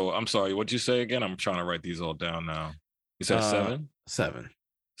 So I'm sorry, what'd you say again? I'm trying to write these all down now. You said a 7? 7.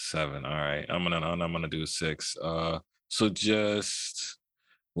 7. All right. I'm gonna do a 6. So just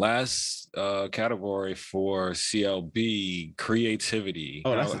last category for CLB, creativity.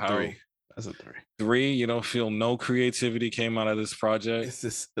 Oh, that's a How 3. That's a 3. 3, you don't feel no creativity came out of this project? It's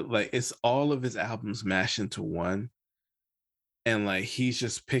just like it's all of his albums mashed into one. And like he's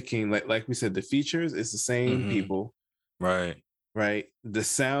just picking like we said, the features, it's the same Mm-hmm. people, Right. right? The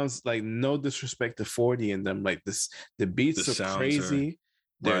sounds, like no disrespect to 40 in them, like this, the The beats are sounds are crazy,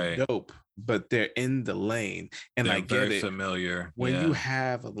 they're right. dope, but they're in the lane. And I They're get very it. familiar. When you Yeah.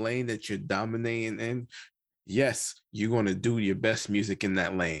 have a lane that you're dominating in, yes, you're going to do your best music in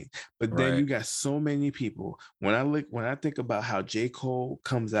that lane. But then you Right. got so many people. When I think about how J. Cole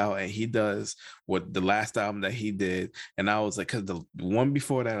comes out and he does what the last album that he did, and I was like, because the one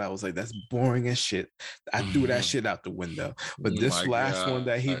before that, I was like, that's boring as shit. I threw that shit out the window. But this My last one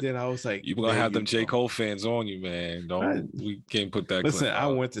that he God. did, I was like, You're gonna there have you them J. go. Cole fans on you, man. I, We can't put that listen, clip I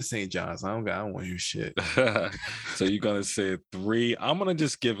out. went to St. John's. I don't want your shit. So you're gonna say a 3. I'm gonna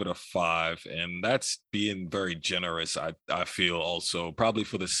just give it a 5, and that's being very generous. I feel also probably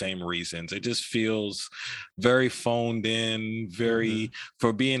for the same reasons. It just feels very phoned in, Mm-hmm. very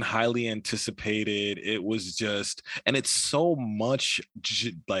for being highly anticipated. It was just, and it's so much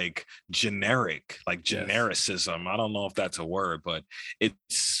like generic, like Yes. genericism. I don't know if that's a word, but it's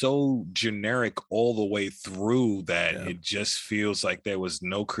so generic all the way through that Yeah. it just feels like there was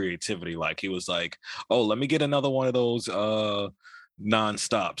no creativity. Like he was like, oh, let me get another one of those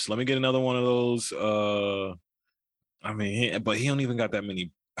non-stops. Let me get another one of those I mean, but he don't even got that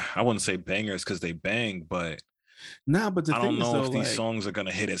many. I wouldn't say bangers because they bang, but Nah, but the I thing don't is know though, if these like songs are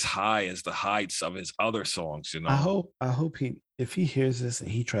gonna hit as high as the heights of his other songs, you know. I hope he, if he hears this and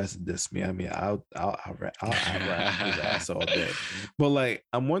he tries to diss me, I mean, I'll rap his ass all day. But like,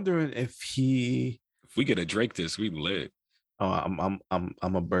 I'm wondering if he, If we get a Drake this, we lit. oh, I'm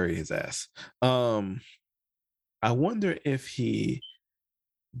gonna bury his ass. Um, I wonder if he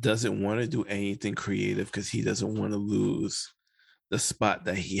doesn't want to do anything creative because he doesn't want to lose the spot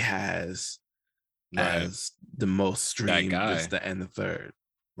that he has Right. as the most That streamed, this, guy. the, and the third.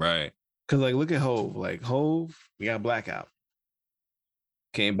 Right. Because like, look at Hove. Like Hove, we got Blackout.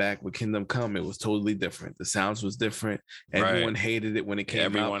 Came back with Kingdom Come. It was totally different. The sounds was different. Right. Everyone hated it when it came out,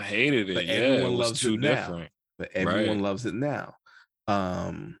 Everyone hated it. but Yeah, it everyone was loves it too now. different. But everyone Right. loves it now.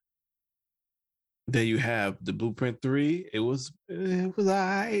 Um, then you have the Blueprint 3. It was all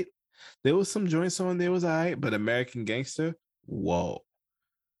right. There was some joints on there was all right, but American Gangster, whoa.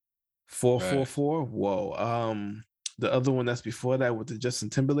 Right. 444, whoa. The other one that's before that with the Justin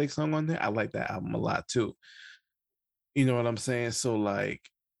Timberlake song on there, I like that album a lot too. You know what I'm saying? So like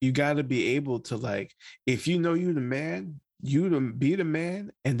you got to be able to like, if you know you the man, you to be the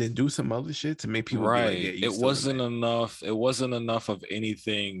man and then do some other shit to make people be like, yeah, Right. you It still the man. wasn't enough. It wasn't enough of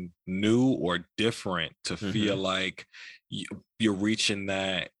anything new or different to feel Mm-hmm. like you, you're reaching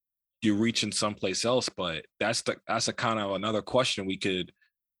that you're reaching someplace else. But that's a kind of another question we could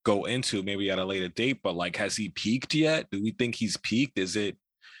go into maybe at a later date. But like, has he peaked yet? Do we think he's peaked? Is it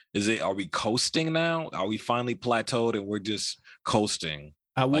are we coasting now? Are we finally plateaued and we're just coasting?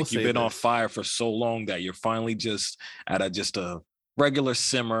 I will Like you've say been on this. fire for so long that you're finally just at a regular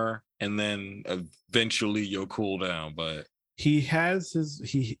simmer, and then eventually you'll cool down. But He has his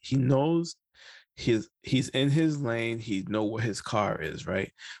he knows he's in his lane, he know where his car is,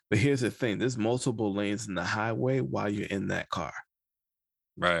 right? But here's the thing, there's multiple lanes in the highway while you're in that car.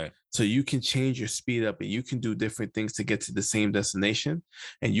 right, So you can change your speed up and you can do different things to get to the same destination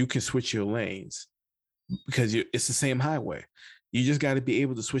and you can switch your lanes because it's the same highway. You just got to be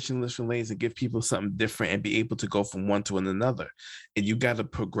able to switch in different lanes and give people something different and be able to go from one to another. And you got to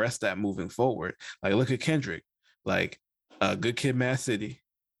progress that moving forward. Like look at Kendrick, like Good Kid, Mad City,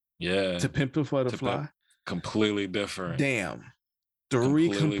 Yeah. To Pimp a Butterfly. Completely different. Damn, three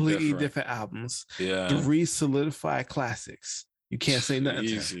completely different albums. Yeah, 3 solidified classics. You can't say nothing.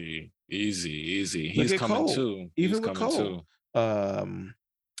 Easy. Look He's at coming Cole. too. Even He's with coming Cole. too.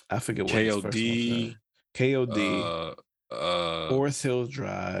 I forget what his first one. KOD. Forest Hills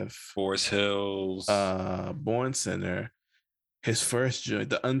Drive. Forest Hills. Born Sinner. His first joint,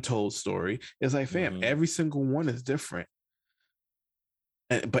 The Untold Story. It's like, fam, every single one is different.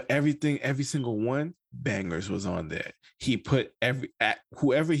 But every single one, bangers was on there. He put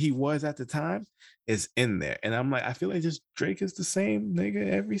whoever he was at the time is in there. And I'm like, I feel like just Drake is the same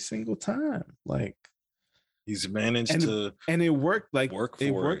nigga every single time. Like he's managed to and it worked. Like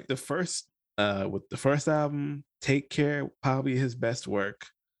it worked the first with the first album, Take Care, probably his best work.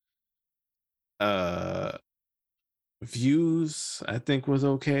 Views, I think was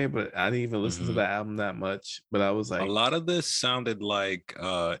okay, but I didn't even listen to the album that much. But I was like, a lot of this sounded like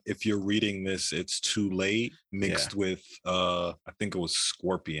if you're reading this, it's too late, mixed with I think it was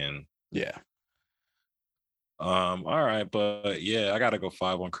Scorpion. Yeah. All right, but yeah, I gotta go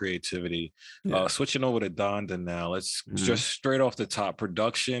 5 on creativity. Yeah. Switching over to Donda now. Let's just straight off the top.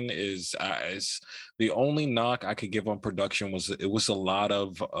 Production is the only knock I could give on production was it was a lot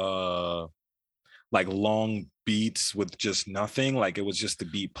of like long beats with just nothing. Like it was just the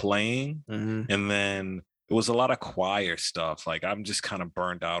beat playing, and then it was a lot of choir stuff. Like I'm just kind of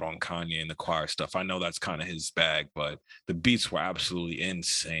burned out on Kanye and the choir stuff. I know that's kind of his bag, but the beats were absolutely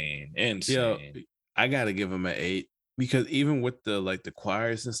insane. Yeah, I gotta give him an 8 because even with the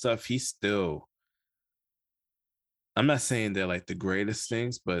choirs and stuff, he's still. I'm not saying they're like the greatest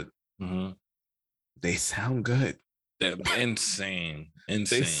things, but they sound good. They're insane.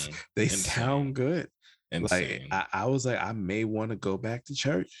 They sound good. Insane. Like I was like, I may want to go back to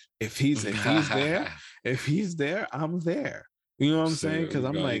church if he's there. If he's there, I'm there. You know what I'm saying? Because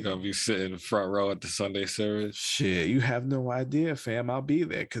I'm like, you're gonna be sitting front row at the Sunday service. Shit, you have no idea, fam. I'll be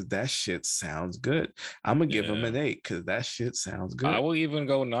there because that shit sounds good. I'm gonna give him an 8 because that shit sounds good. I will even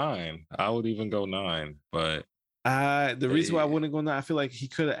go 9. But the reason why I wouldn't go 9, I feel like he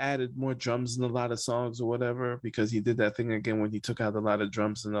could have added more drums in a lot of songs or whatever, because he did that thing again when he took out a lot of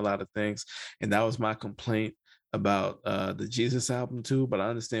drums and a lot of things, and that was my complaint about the Jesus album too. But I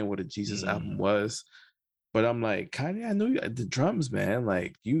understand what a Jesus album was. But I'm like, Kanye, I know you the drums, man.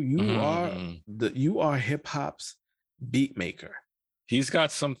 Like you are hip hop's beat maker. He's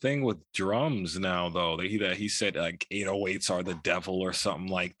got something with drums now, though. That he said like 808s are the devil or something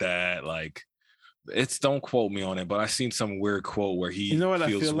like that. Like, don't quote me on it, but I seen some weird quote where he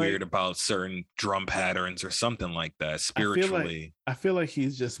feels weird about certain drum patterns or something like that spiritually. I feel like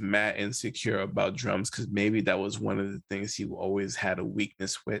he's just mad insecure about drums because maybe that was one of the things he always had a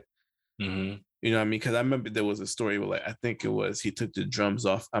weakness with. You know what I mean? Because I remember there was a story where, like, I think it was he took the drums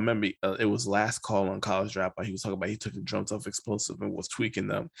off. I remember it was Last Call on College Dropout. He was talking about he took the drums off Explosive and was tweaking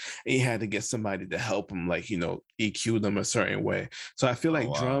them. And he had to get somebody to help him, like, EQ them a certain way. So I feel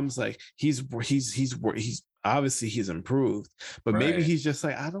like drums, like he's obviously he's improved, but maybe he's just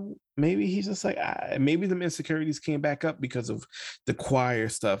like maybe the insecurities came back up because of the choir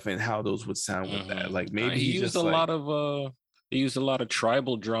stuff and how those would sound with that. Like maybe he used He used a lot of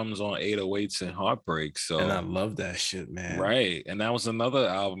tribal drums on 808s and Heartbreak. So, and I love that shit, man. Right. And that was another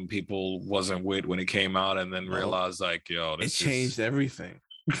album people wasn't with when it came out, and then realized like, yo, it changed everything.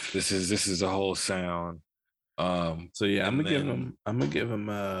 This is a whole sound. So yeah, I'm gonna give him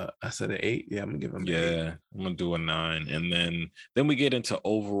I said an 8. Yeah, I'm gonna give him an 8. I'm gonna do a 9. And then we get into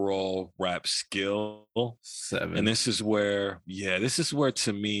overall rap skill. 7. And this is where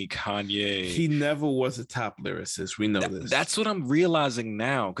to me, Kanye, he never was a top lyricist. We know this. That's what I'm realizing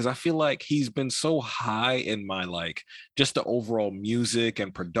now, because I feel like he's been so high in my like just the overall music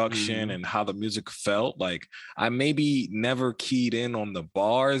and production and how the music felt. Like I maybe never keyed in on the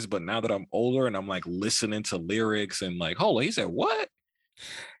bars, but now that I'm older and I'm like listening to lyrics and like, holy, he said what?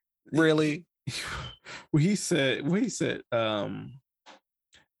 Really? He said,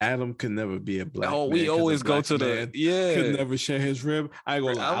 Adam could never be a black man. We always go to could never share his rib. I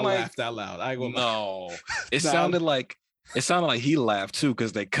laughed out loud. It sounded like he laughed too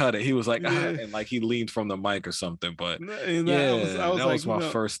because they cut it. He was like, and like he leaned from the mic or something. But that was my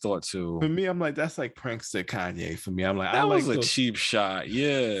first thought too. For me, I'm like, that's like prankster Kanye. For me, I'm like, that was a cheap shot.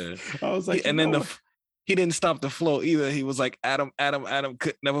 Yeah, I was like, and then he didn't stop the flow either. He was like, Adam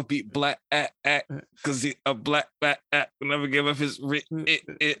could never beat black because a black could never give up his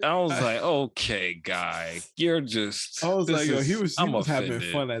I was like, okay, guy, you're just I was this like, yo, he is was I'm having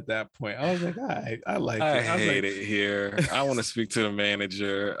offended. fun at that point. I was like, all right, I like I it. I was hate like, it here. I want to speak to the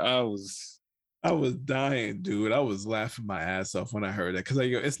manager. I was dying, dude. I was laughing my ass off when I heard that because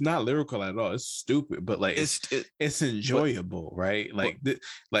like, it's not lyrical at all. It's stupid, but like it's but, enjoyable, right? but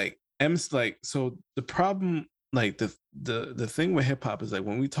Like M's like so the problem, like the thing with hip hop is like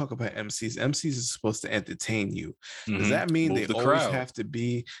when we talk about MCs are supposed to entertain you. Does that mean move they the always crowd. have to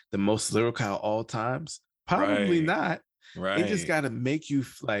be the most lyrical at all times? Probably Right. not. They just Right. got to make you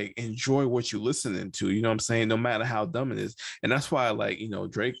like enjoy what you're listening to. You know what I'm saying? No matter how dumb it is. And that's why, like,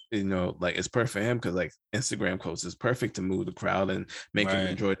 Drake, like it's perfect for him because like Instagram quotes is perfect to move the crowd and make them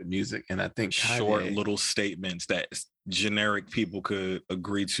Right. enjoy the music. And I think Short Kanye little statements that generic people could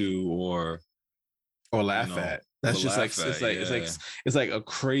agree to or you laugh know, at. That's just like laugh at. Yeah. it's like a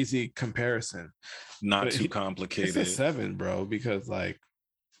crazy comparison. Not But too it's a complicated. 7, bro, because like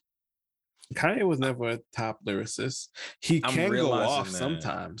Kanye was never a top lyricist. He I'm can go off realizing that.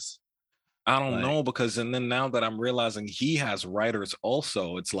 sometimes. I don't Like, know because and then now that I'm realizing he has writers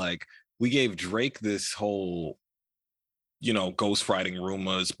also, it's like we gave Drake this whole ghostwriting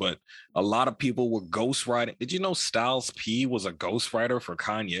rumors, but a lot of people were ghostwriting. Did you know Styles P was a ghostwriter for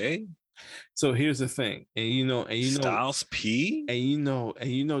Kanye? so here's the thing, Styles P? and you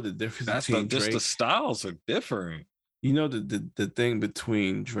know the difference That's between the Drake. styles are different. You know the thing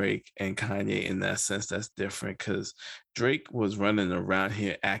between Drake and Kanye in that sense that's different because Drake was running around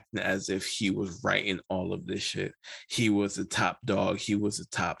here acting as if he was writing all of this shit. He was the top dog. He was the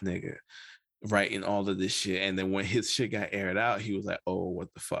top nigga writing all of this shit. And then when his shit got aired out, he was like, "Oh,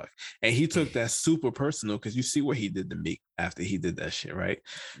 what the fuck?" And he took that super personal because you see what he did to Meek after he did that shit, right?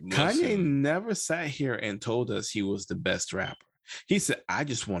 Kanye Listen, never sat here and told us he was the best rapper. He said, "I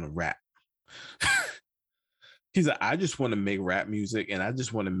just want to rap." He's like, I just want to make rap music and I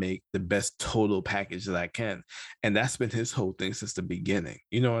just want to make the best total package that I can. And that's been his whole thing since the beginning.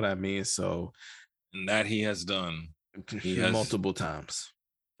 You know what I mean? So and that he has done. He has multiple times.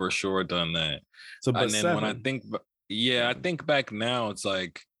 for sure done that. So, but And then when I 7. think, yeah, I think back now, it's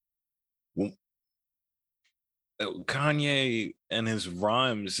like Kanye and his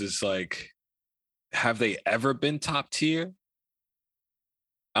rhymes is like, have they ever been top tier?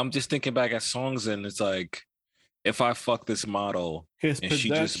 I'm just thinking back at songs and it's like, if I fuck this model His and she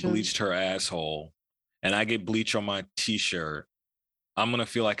just production. bleached her asshole and I get bleach on my t-shirt, I'm gonna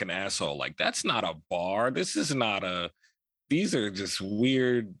feel like an asshole. Like, that's not a bar. This is not these are just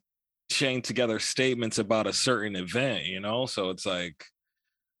weird chained together statements about a certain event, So it's like,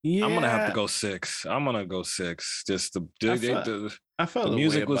 I'm gonna have to Yeah. go 6. I'm gonna go 6. Just I felt the a way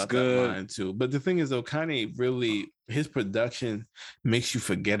music was about that good. line too. But the thing is though, Kanye really his production makes you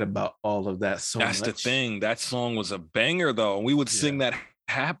forget about all of that so That's the much. thing. That song was a banger though. And we would sing Yeah. that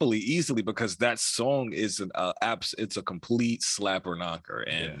happily, easily, because that song is it's a complete slapper knocker,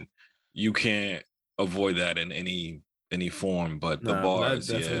 and you can't avoid that in any form. But the Nah, but I bars,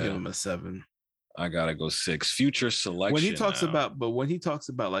 definitely give yeah, him a 7. I gotta go 6. Future When he selection talks now. about, but when he talks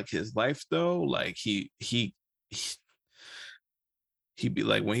about like his life though, like he be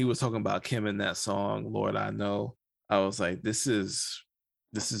like when he was talking about Kim in that song, Lord I Know, I was like, this is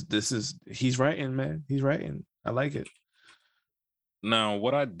he's writing, man. He's writing. I like it. Now,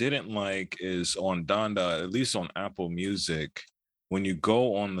 what I didn't like is on Donda, at least on Apple Music, when you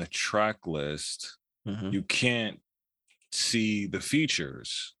go on the track list, you can't see the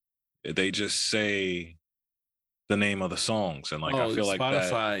features. They just say the name of the songs, and like I feel like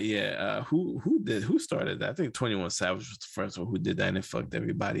that. Spotify, yeah. Who started that? I think 21 Savage was the first one who did that and it fucked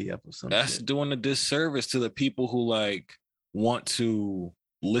everybody up or something. That's doing a disservice to the people who like want to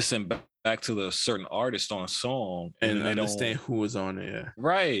listen back to the certain artist on a song and they understand don't, who was on it. Yeah.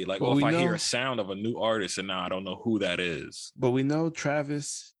 right. Like, But if we I hear know, a sound of a new artist and now I don't know who that is. but we know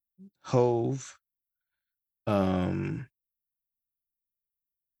Travis, Hove,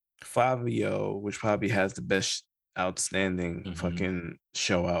 Fabio, which probably has the best outstanding fucking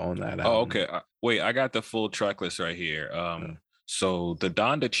show out on that album. Oh, okay. Wait, I got the full track list right here. So the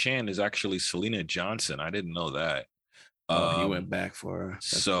Donda Chan is actually Selena Johnson. I didn't know that. He went back for her.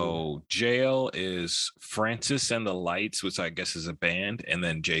 That's cool. Jail is Francis and the Lights, which I guess is a band, and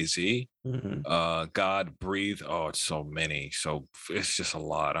then Jay-Z. God Breathe. Oh, it's so many. So it's just a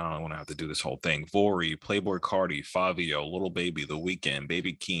lot. I don't want to have to do this whole thing. Vori, Playboy Cardi, Fabio, Little Baby, The Weeknd,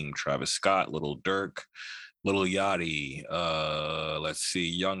 Baby Keem, Travis Scott, Little Dirk, Lil Yachty, let's see,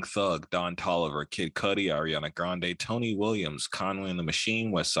 Young Thug, Don Toliver, Kid Cudi, Ariana Grande, Tony Williams, Conway and the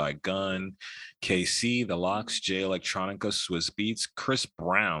Machine, West Side Gun, KC, The Lox, Jay Electronica, Swiss Beats, Chris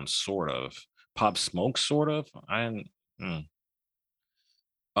Brown, sort of, Pop Smoke, sort of.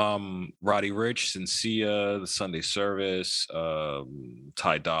 Mm. Roddy Rich, Sincere, The Sunday Service,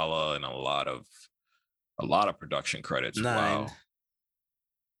 Ty Dolla, and a lot of production credits. 9. Wow.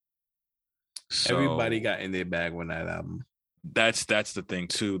 Everybody So got in their bag when that album. that's the thing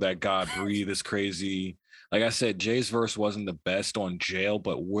too. That God Breathe is crazy. Like I said, Jay's verse wasn't the best on Jail,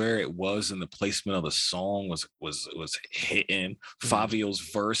 but where it was in the placement of the song was hitting. Fabio's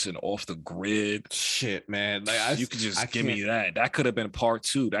verse and Off the Grid. Shit, man. You could I just give can't. me that. That could have been part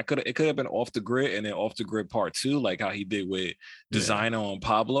two. It could have been Off the Grid and then Off the Grid part two, like how he did with Designer on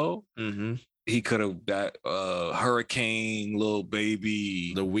Pablo. Mm-hmm. He could have that Hurricane, Little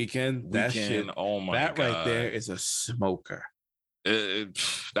Baby, The Weeknd. That shit. Oh my that god, right there is a smoker.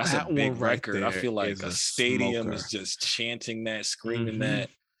 That's That a big one right record. I there feel like is a a stadium smoker. is just chanting that, screaming Mhm. that.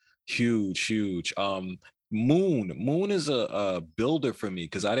 Huge. Moon is a builder for me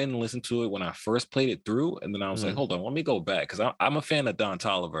because I didn't listen to it when I first played it through, and then I was like, hold on, let me go back because I'm a fan of Don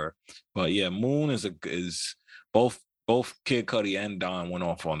Toliver, but yeah, Moon is both Kid Cudi and Don went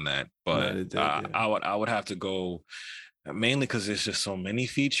off on that, No, but they did, yeah. I would have to go mainly because there's just so many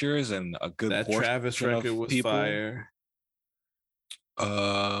features and a good That portion Travis of record was people. fire.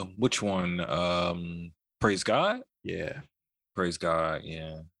 Which one? Praise God. Yeah. Praise God.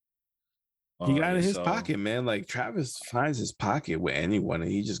 Yeah. He got in his pocket, man. Like Travis finds his pocket with anyone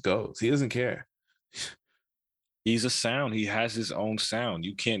and he just goes. He doesn't care. He's a sound. He has his own sound.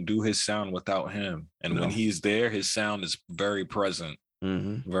 You can't do his sound without him. And No. when he's there, his sound is very present.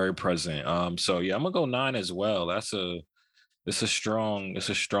 Mm-hmm. Very present. So yeah, I'm gonna go 9 as well. It's a strong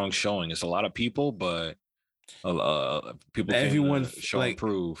showing. It's a lot of people, but people Everyone can show like and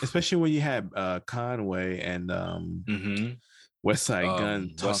prove. especially when you had Conway and West Side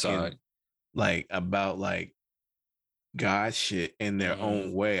Gun talking like about like God shit in their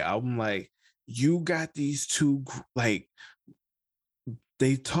own way. I'm like, you got these two like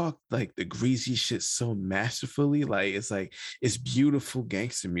they talk like the greasy shit so masterfully. Like it's beautiful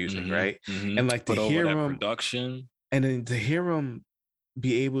gangster music, right? And like to hear them production, and then to hear them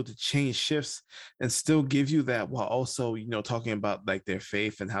be able to change shifts and still give you that while also talking about like their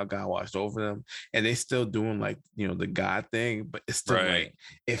faith and how God watched over them, and they still doing like the God thing, but it's still like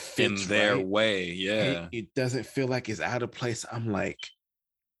it fits in their right. way. Yeah, it doesn't feel like it's out of place. I'm like,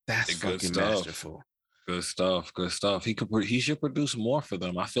 that's fucking masterful. Good stuff. He should produce more for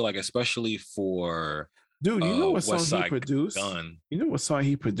them. I feel like, especially for dude. You know what song he produced? Gun. You know what song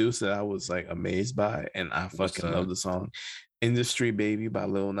he produced that I was like amazed by, and I fucking love the song. Industry Baby by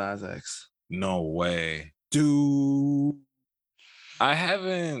Lil Nas X. No way. Dude. I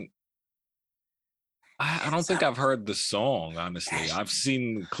haven't. I don't think I've heard the song, honestly. I've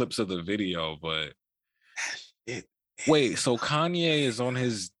seen clips of the video, but wait, so Kanye is on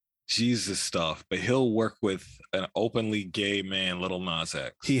his Jesus stuff, but he'll work with an openly gay man, Lil Nas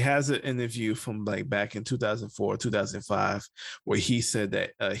X. He has an interview from like back in 2004, 2005, where he said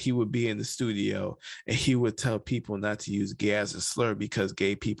that he would be in the studio and he would tell people not to use gay as a slur because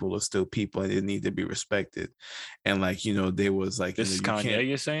gay people are still people and they need to be respected. And like, there was like, this is Kanye,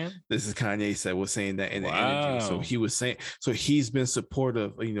 you're saying? This is Kanye was saying that in the interview. So he was saying, so he's been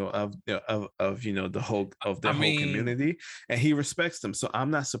supportive, of the whole community, and he respects them. So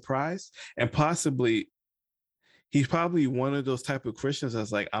I'm not surprised. And possibly he's probably one of those type of Christians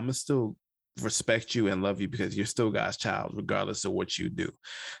that's like, I'm gonna still respect you and love you because you're still God's child, regardless of what you do.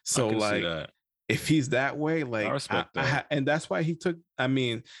 So like, if he's that way, like I respect that. And that's why he took. I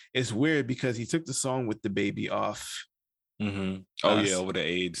mean, it's weird because he took the song with the baby off. Mm-hmm. Oh yeah, over the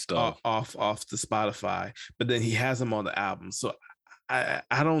AIDS stuff, off the Spotify, but then he has them on the album. So I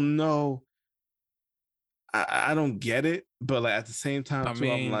don't know. I don't get it, but like at the same time,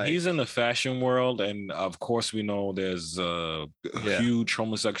 I'm like, he's in the fashion world, and of course we know there's a huge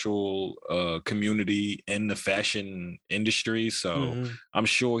homosexual community in the fashion industry. So I'm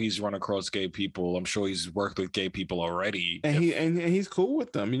sure he's run across gay people. I'm sure he's worked with gay people already, and he's cool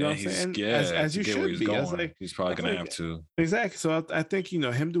with them. You know what I'm saying? As you should be. Like, he's probably gonna have to. Exactly. So I think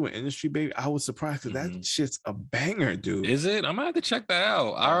him doing Industry Baby. I was surprised because that shit's a banger, dude. Is it? I'm gonna have to check that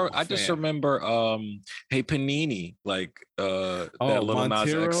out. I just remember Hey Panini, like that Lil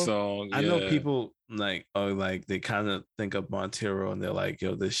Nas X song. I know people like they kind of think of Montero and they're like,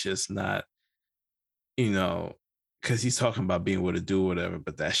 yo, this shit's not, because he's talking about being able to do whatever,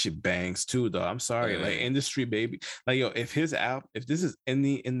 but that shit bangs too, though. I'm sorry, like Industry Baby, like yo, if his album, if this is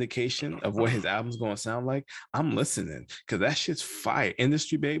any indication of what his album's gonna sound like, I'm listening because that shit's fire.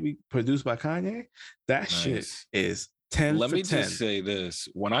 Industry Baby, produced by Kanye, that shit Nice. is 10 Let for me 10. just say this.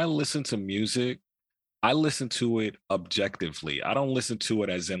 When I listen to music, I listen to it objectively. I don't listen to it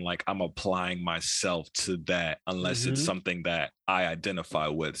as in like I'm applying myself to that unless it's something that I identify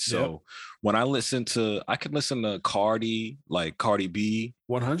with. So Yep. when I can listen to Cardi, like Cardi B.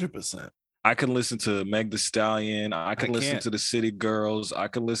 100%. I can listen to Meg The Stallion. I can listen can't. to the City Girls. I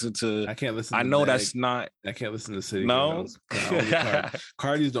can listen to. I can't listen I to know Meg. that's not. I can't listen to City No. Girls. Only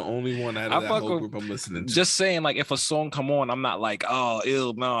Cardi's the only one out I of that fuck whole with, group I'm listening to. just saying, like, if a song come on, I'm not like, oh,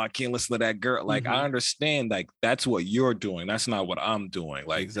 ill, no, I can't listen to that girl. Like, I understand, like, that's what you're doing. That's not what I'm doing.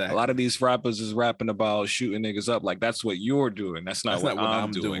 Like, Exactly. a lot of these rappers is rapping about shooting niggas up. Like, that's what you're doing. That's not what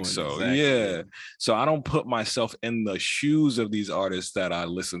I'm doing. So, exactly. yeah. So I don't put myself in the shoes of these artists that I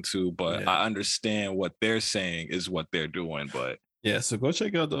listen to, but I understand what they're saying is what they're doing. But yeah, so go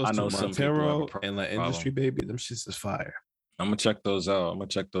check out those two, Montero and like Industry Baby. Them shits is fire. I'm gonna check those out.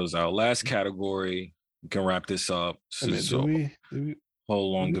 Last category. We can wrap this up. Do we?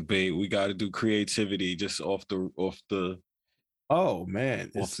 Whole long debate. We got to do creativity just off the. Oh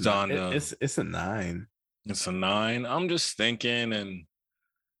man, it's a 9. It's a 9. I'm just thinking, and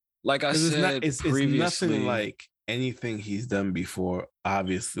like I said, it's nothing like anything he's done before.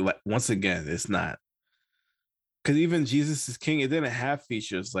 Obviously, like once again, it's not. Because even Jesus is King, it didn't have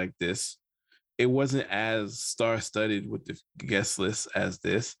features like this. It wasn't as star-studded with the guest list as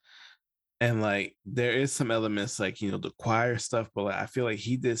this. And like there is some elements like, you know, the choir stuff, but like I feel like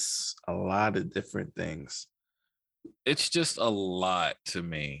he did a lot of different things. It's just a lot to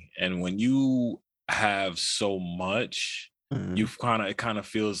me. And when you have so much, it kind of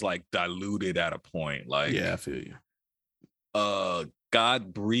feels like diluted at a point. Like, yeah, I feel you.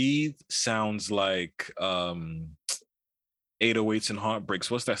 God Breathe sounds like 808s and Heartbreaks.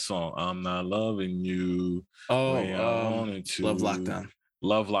 What's that song? I'm not loving you. Oh, Love Lockdown.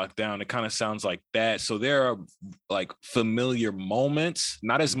 Love Lockdown. It kind of sounds like that. So there are like familiar moments,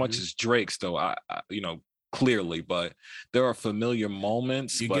 not as much as Drake's though. I you know, clearly, but there are familiar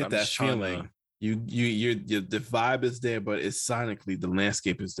moments. You but get that feeling. The vibe is there, but it's sonically the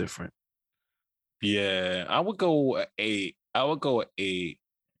landscape is different. Yeah, I would go 8.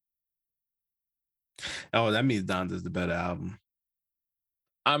 Oh, that means Donda's the better album.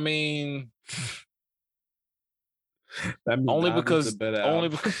 I mean, only because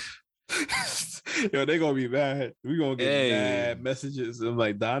yo, they gonna be mad. We gonna get bad messages. I'm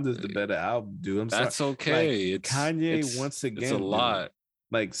like, Donda's the better album, dude. That's sorry. Okay. Like, Kanye once again. It's a lot. Dude,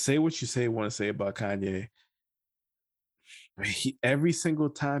 like, say what you want to say about Kanye. Every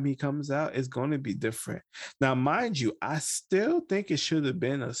single time he comes out, it's going to be different. Now, mind you, I still think it should have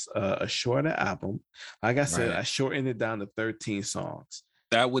been a shorter album. Like I said, I shortened it down to 13 songs.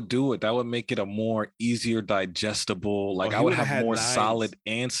 That would do it. That would make it a more easier digestible. Like I would have more solid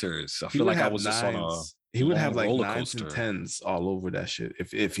answers. I feel like I was just on a. He would have like 9s and 10s all over that shit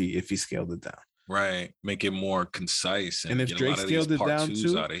if he scaled it down. Right, make it more concise and if Drake scaled it down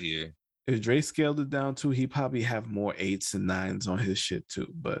too, out of here. If Drake scaled it down too, he probably have more 8s and 9s on his shit too.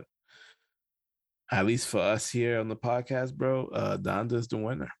 But at least for us here on the podcast, bro, Donda's the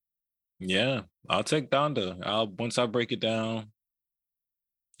winner. Yeah, I'll take Donda. Once I break it down,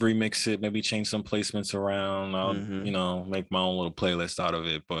 remix it, maybe change some placements around. I'll you know, make my own little playlist out of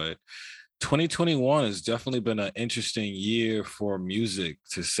it. But 2021 has definitely been an interesting year for music,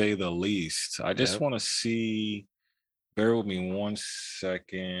 to say the least. I just want to see. Bear with me 1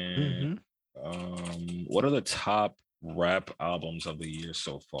 second. What are the top rap albums of the year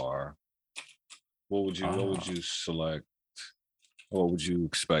so far? What would you select? What would you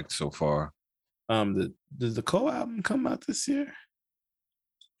expect so far? Did the Cole album come out this year?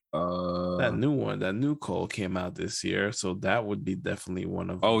 That new Cole came out this year, so that would be definitely one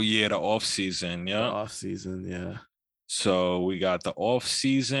of. Oh yeah, the off season, yeah. The off season, yeah. So we got the off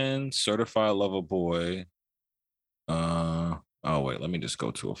season, Certified Lover Boy. Oh wait, let me just go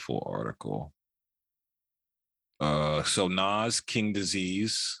to a full article. So Nas, King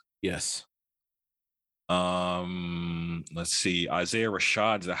Disease. Yes. Let's see. Isaiah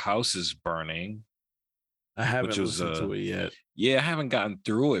Rashad's The House is Burning. I haven't listened to it yet. Yeah, I haven't gotten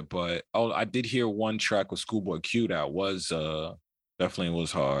through it, but I did hear one track with Schoolboy Q that was definitely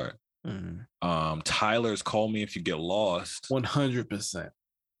was hard. Tyler's Call Me If You Get Lost. 100%.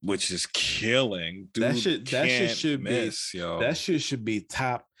 Which is killing. Dude, that shit should be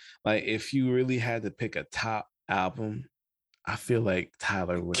top. Like if you really had to pick a top album I feel like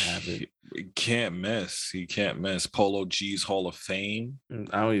Tyler would have it. He can't miss. He can't miss. Polo G's Hall of Fame.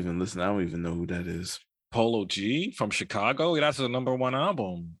 I don't even listen. I don't even know who that is. Polo G from Chicago. That's the #1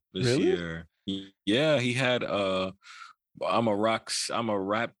 album this Really? year. Yeah, he had I'm a rap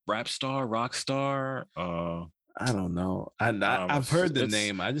star, rock star. I don't know. I've heard the It's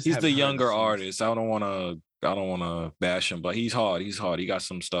name. I just he's the haven't heard the younger songs. artist. I don't wanna bash him, but he's hard. He's hard. He got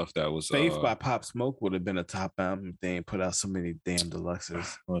some stuff that was Faith by Pop Smoke would have been a top album if they ain't put out so many damn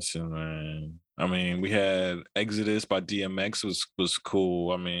deluxes. listen, man. I mean, we had Exodus by DMX was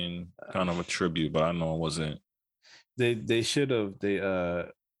cool. I mean, kind of a tribute, but I know it wasn't. They should have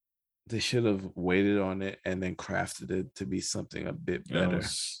waited on it and then crafted it to be something a bit better.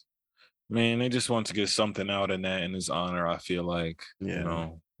 Man, they just want to get something out in his honor. I feel like, Yeah.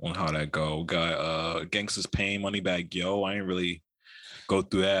 on how that go. Got Gangsta's Pain, Moneybag Yo. I ain't really go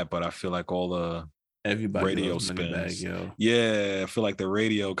through that, but I feel like all the Everybody radio loves Moneybag spins. Yo. Yeah, I feel like the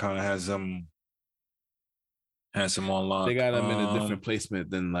radio kind of has them on lock. They got him in a different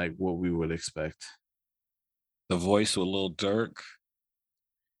placement than like what we would expect. The Voice with Lil Durk.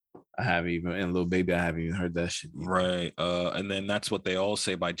 I haven't even and Lil Baby. I haven't even heard that shit either. Right. And then That's What They All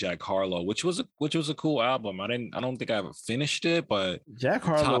Say by Jack Harlow, which was a cool album. I don't think I ever finished it, but Jack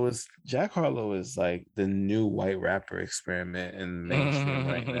Harlow is like the new white rapper experiment in mainstream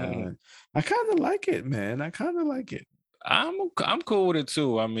right now. And I kind of like it, man. I kind of like it. I'm cool with it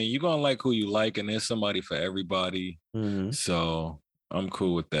too. I mean, you're gonna like who you like, and there's somebody for everybody. Mhm. So I'm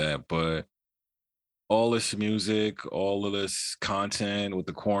cool with that. But all this music, all of this content with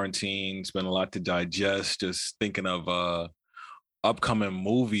the quarantine, it's been a lot to digest. Just thinking of upcoming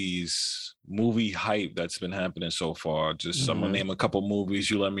movie hype that's been happening so far. Just I'm gonna Mhm. name a couple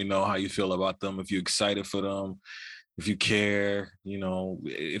movies. You let me know how you feel about them, if you're excited for them, if you care,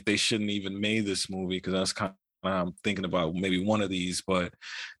 if they shouldn't even made this movie, because that's kind of I'm thinking about maybe one of these. But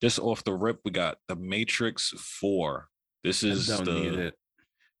just off the rip, we got The Matrix 4. This I is don't need it.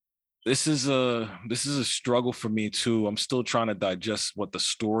 this is a struggle for me too. I'm still trying to digest what the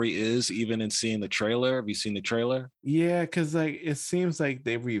story is, even in seeing the trailer. Have you seen the trailer? Yeah, because like it seems like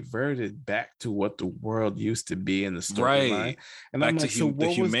they reverted back to what the world used to be in the storyline. Right. And I'm Back to like, so the what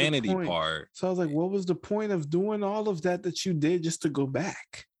was the humanity point? part. So I was like, what was the point of doing all of that you did just to go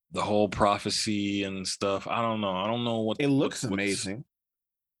back? The whole prophecy and stuff. I don't know. I don't know what It looks what's amazing.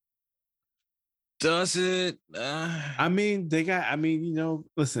 does it? I mean,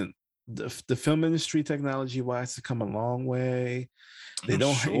 listen, the film industry technology wise has come a long way. They I'm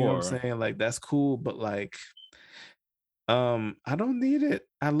don't, you know what I'm sure. saying? Like that's cool, but like I don't need it.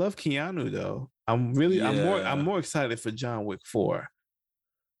 I love Keanu though. I'm Yeah. more excited for John Wick 4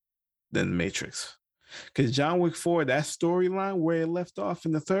 than Matrix. Because John Wick 4, that storyline where it left off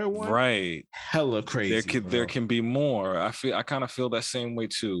in the third one, Right. hella crazy. There can be more. I kind of feel that same way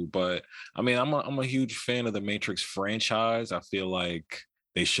too. But I mean, I'm a huge fan of the Matrix franchise. I feel like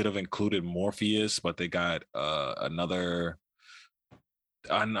they should have included Morpheus, but they got another.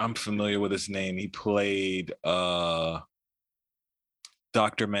 I'm familiar with his name. He played Dr.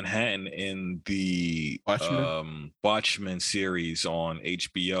 Manhattan in the Watchmen. Watchmen series on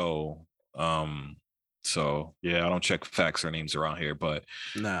HBO. So yeah, I don't check facts or names around here, but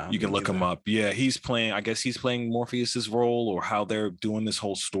Nah, you can look him up. Yeah, he's playing. I guess he's playing Morpheus's role, or how they're doing this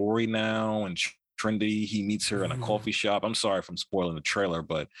whole story now. And trendy, he meets her in a coffee shop. I'm sorry if I'm spoiling the trailer,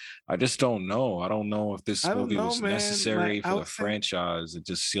 but I just don't know. I don't know if this I don't movie know, was man. necessary Like, for the franchise. It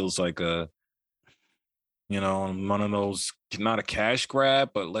just feels like one of those, not a cash grab,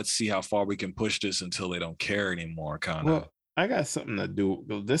 but let's see how far we can push this until they don't care anymore. Kind of. Well, I got something to do.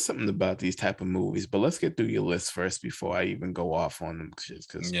 There's something about these type of movies, but let's get through your list first before I even go off on them,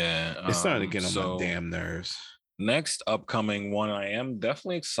 because Yeah, it's starting to get on my damn nerves. Next upcoming one I am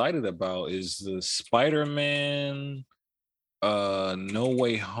definitely excited about is the Spider-Man No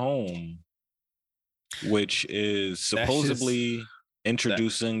Way Home, which is supposedly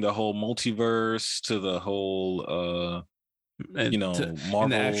introducing the whole multiverse to the whole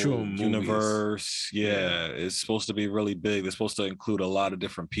Marvel actual universe. Yeah, it's supposed to be really big. They're supposed to include a lot of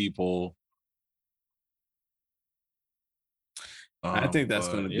different people. I think that's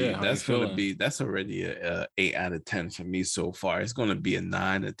going to be that's already a 8 out of 10 for me so far. It's going to be a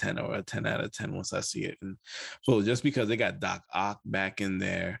 9 out of 10 or a 10 out of 10 once I see it. And so just because they got Doc Ock back in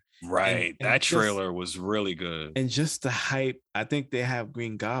there, right? And that trailer was really good. And just the hype. I think they have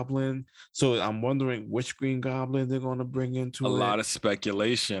Green Goblin. So I'm wondering which Green Goblin they're going to bring into a lot of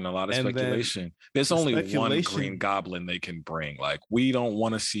speculation. There's only one Green Goblin they can bring. Like, we don't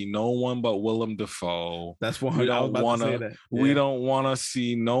want to see no one but Willem Dafoe. That's what we don't want to. We don't want to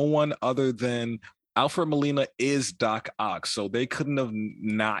see no one other than Alfred Molina is Doc Ock, so they couldn't have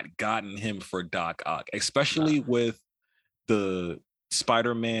not gotten him for Doc Ock, Nah. especially with the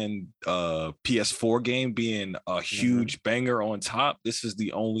Spider-Man PS4 game being a Mhm. huge banger on top. This is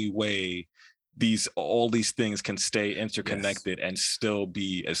the only way all these things can stay Yes. interconnected and still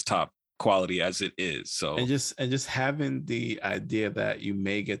be as top quality as it is. And So just having the idea that you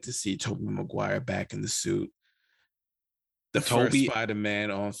may get to see Tobey Maguire back in the suit, the first Toby,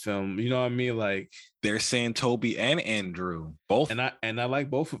 Spider-Man on film, you know what I mean? Like, they're saying Toby and Andrew both. and I like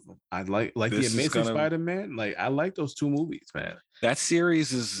both of them. I like the This is Amazing gonna Spider-Man. Like, I like those two movies, man. that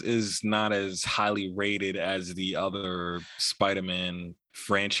series is not as highly rated as the other Spider-Man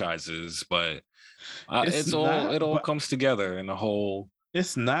franchises, but It's it's all not, it all but comes together in a whole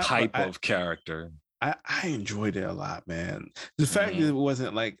it's not, but type of character. I enjoyed it a lot, man. The fact that Mm-hmm. it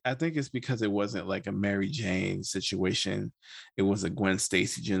wasn't like, I think it's because it wasn't like a Mary Jane situation. It was a Gwen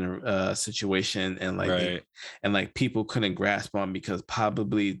Stacy situation, and like Right, people couldn't grasp on, because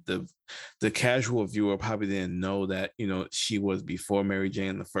probably the casual viewer probably didn't know that, she was before Mary Jane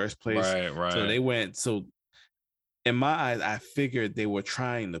in the first place. right, So right. they went. So in my eyes, I figured they were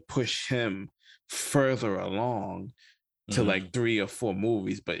trying to push him further along to Mm-hmm. like 3 or 4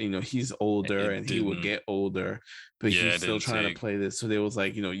 movies, but he's older It and he would didn't. get older, but Yeah, he's it still didn't trying to take. play this. So they was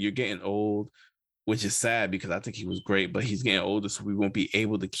like, you're getting old, which is sad because I think he was great, but he's getting older, so we won't be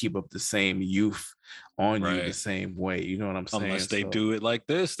able to keep up the same youth on you the Right. same way. You know what I'm Unless saying? they So, do it like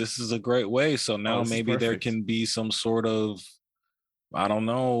this is a great way. So oh, now this is maybe there perfect. can be some sort of, I don't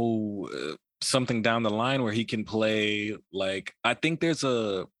know, something down the line where he can play. Like, I think there's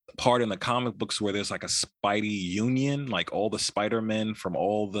a part in the comic books where there's like a Spidey union, like all the Spider-Men from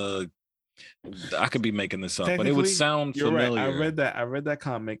all the, I could be making this up, but it would Technically, sound you're right. I familiar. read that. I read that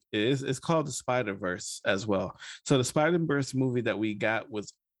comic. It's called the Spider Verse as well. So the Spider Verse movie that we got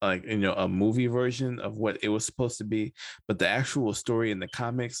was like, a movie version of what it was supposed to be, but the actual story in the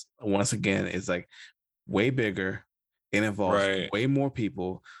comics, once again, is like way bigger. It involves Right. way more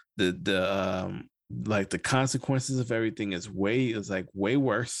people. The like the consequences of everything is like way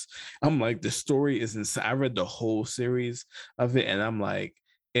worse. I'm like, the story is insane. I read the whole series of it, and I'm like,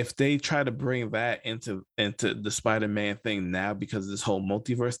 if they try to bring that into the Spider-Man thing now, because of this whole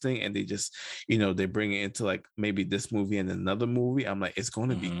multiverse thing, and they just, they bring it into like maybe this movie and another movie, I'm like, it's going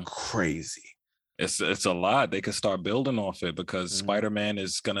to be Mhm. crazy. It's a lot. They could start building off it because Mhm. Spider-Man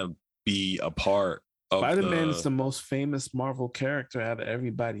is gonna be a part of Spider-Man is the. the most famous Marvel character out of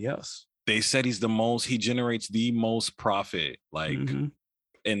everybody else. They said he's the most. He generates the most profit, like Hmm.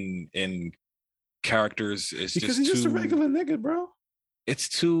 in characters. It's Because just he's just a too. regular nigga, bro. It's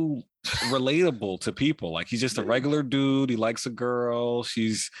too relatable to people. Like, he's just a Yeah. regular dude. He likes a girl.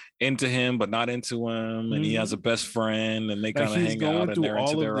 She's into him, but not into him. And he has a Hmm. best friend, and they Like, kind of he's hang out, going and through they're into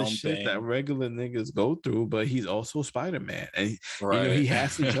all of their this own shit that thing. regular niggas go through, but he's also Spider-Man, and Right. he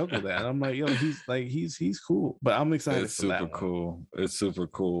has to juggle that. And I'm like, yo, he's cool, but I'm excited It's for super that one. cool. It's super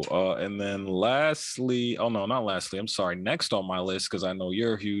cool. And then lastly, oh no, not lastly. I'm sorry. Next on my list, because I know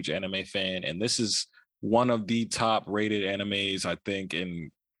you're a huge anime fan, and this is one of the top rated animes, I think, in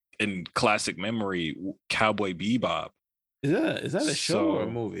classic memory, Cowboy Bebop. Is that a show or a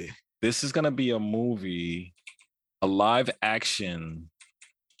So movie? this is gonna be a movie, a live action.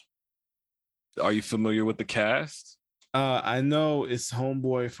 Are you familiar with the cast? I know it's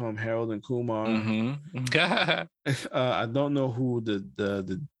homeboy from Harold and Kumar. Mm-hmm. I don't know who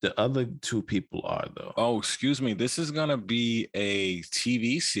the other two people are though. Oh, excuse me. This is gonna be a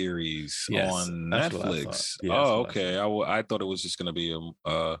TV series Yes, on that's what I thought. Netflix. Yeah, that's Oh, what I okay. thought. I thought it was just gonna be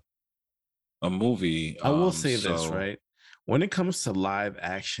a movie. I will say this, So right? When it comes to live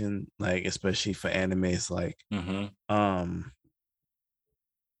action, like especially for animes, like mhm. um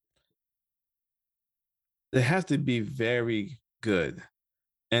they have to be very good,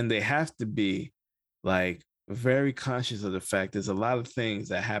 and they have to be like very conscious of the fact there's a lot of things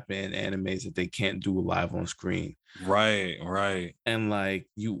that happen in animes that they can't do live on screen. Right, right. And like,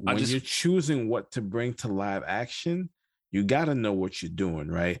 I when you're just choosing what to bring to live action, you got to know what you're doing,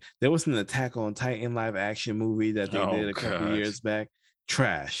 right? There was an Attack on Titan live action movie that they oh did a couple god. years back.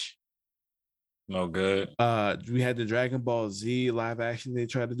 Trash. No good. We had the Dragon Ball Z live action they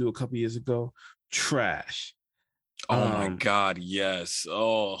tried to do a couple years ago. Trash. Oh my um god, yes.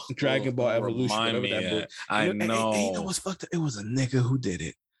 Oh, Dragon Ball don't Evolution, remind whatever me. that book. I And you know know. what's fucked up? It was a nigga who did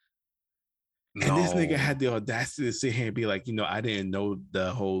it. And this nigga No. had the audacity to sit here and be like, I didn't know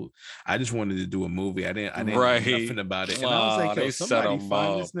the whole. I just wanted to do a movie. I didn't know Right. nothing about it. And I was Oh, like, yo, they set somebody him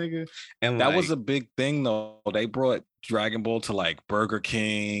find up. this nigga. And That was like, a big thing though. They brought Dragon Ball to like Burger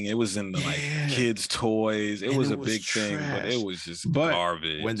King. It was in the like yeah, kids' toys. It and was it a was big thing, but it trash. was just But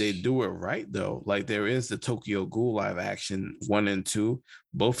when they garbage. do it right, though, like there is the Tokyo Ghoul live action 1 and 2.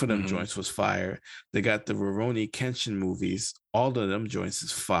 Both of them Mhm. joints was fire. They got the Rurouni Kenshin movies. All of them joints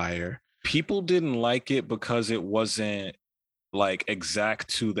is fire. People didn't like it because it wasn't like exact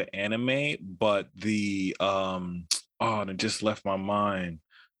to the anime, but the oh, it just left my mind.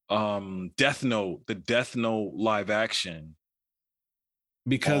 Death Note, the Death Note live action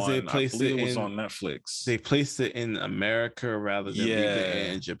Because on, I believe it was on Netflix. they placed it in America rather than leave it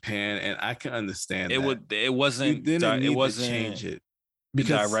Yeah. in Japan, and I can understand It that. would it You wasn't didn't it need to wasn't change it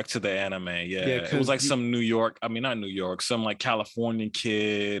because direct to the anime. yeah, Yeah. It was because like some New York, I mean not New York, some like Californian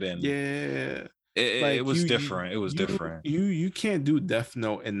kid, and yeah, it like was different. It was different. you can't do Death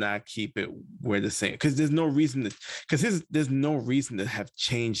Note and not keep it where the same because there's no reason to there's no reason to have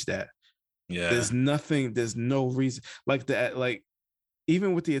changed that. Yeah. There's no reason like that. Like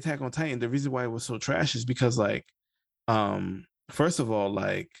even with the Attack on Titan, the reason why it was so trash is because like first of all,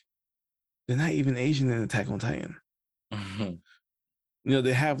 like they're not even Asian in Attack on Titan.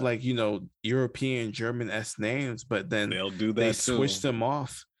 They have like European German s names, but then They'll do they that switch too. them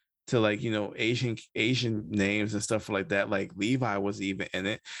off to like Asian names and stuff like that. Like Levi was even in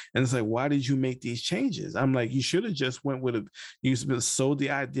it, and it's like, why did you make these changes? I'm like, you should have just went with you sold the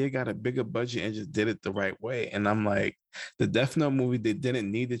idea, got a bigger budget, and just did it the right way. And I'm like, the Death Note movie, they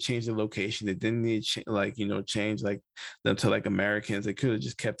didn't need to change the location. They didn't need to change like them to like Americans. They could have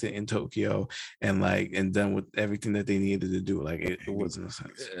just kept it in Tokyo and done with everything that they needed to do. Like it wasn't a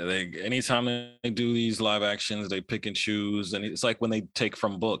sense. Anytime they do these live actions, they pick and choose, and it's like when they take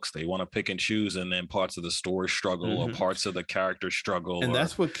from books, they want to pick and choose, and then parts of the story struggle or parts of the character struggle. And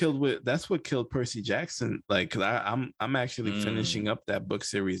that's what killed Percy Jackson. Like, cause I'm actually finishing up that book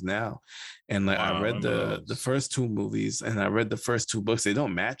series now, and like I read the first 2 movies and I read the first 2 books. They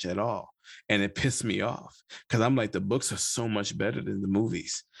don't match at all, and it pissed me off because I'm like the books are so much better than the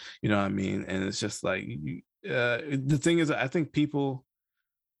movies. You know what I mean? And it's just like the thing is, I think people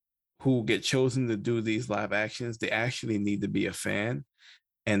who get chosen to do these live actions, they actually need to be a fan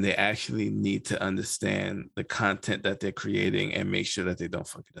and they actually need to understand the content that they're creating and make sure that they don't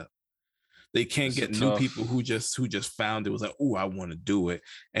fuck it up. They can't get new people who just found it was like, oh, I want to do it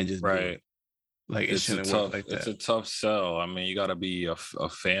and just do it. Like it shouldn't work like that. It's a tough sell. I mean, you got to be a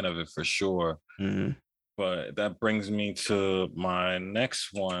fan of it for sure. Mm-hmm. But that brings me to my next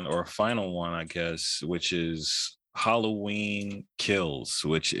one or final one, I guess, which is Halloween Kills,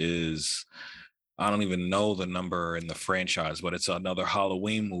 which is, I don't even know the number in the franchise, but it's another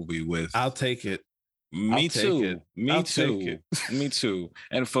Halloween movie with. I'll take it. Me too. Me too. Me too.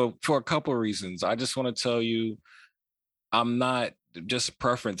 And for a couple of reasons, I just want to tell you, I'm not just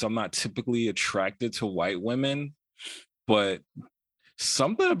preference. I'm not typically attracted to white women, but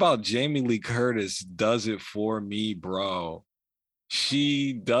something about Jamie Lee Curtis does it for me, bro.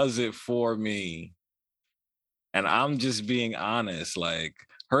 She does it for me. And I'm just being honest. Like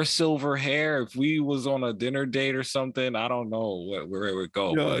her silver hair, if we was on a dinner date or something, I don't know where it would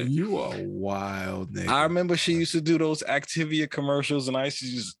go. Yo, but you are wild, nigga. I remember she used to do those Activia commercials, and I used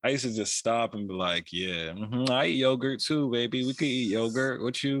to just stop and be like, "Yeah, I eat yogurt too, baby. We could eat yogurt.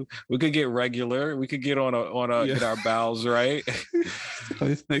 We could get regular. We could get get our bowels right."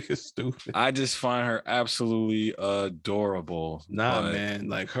 This nigga stupid. I just find her absolutely adorable. Nah, man.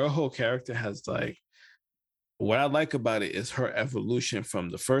 Like her whole character has like. What I like about it is her evolution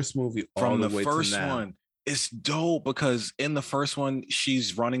from the first movie all the way to now. One. It's dope because in the first one,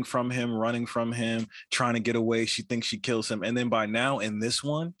 she's running from him, trying to get away. She thinks she kills him. And then by now in this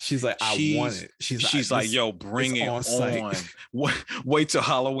one, she's like, I want it. She's like, yo, bring it on. Wait till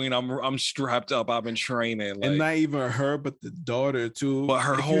Halloween. I'm strapped up. I've been training. Like, and not even her, but the daughter too. But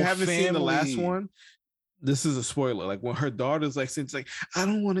her whole family. If you haven't seen the last one, this is a spoiler. Like when her daughter's like, since like, I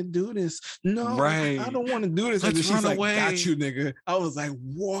don't want to do this. No, right. I don't want to do this. Let's run away. Got you, nigga. I was like,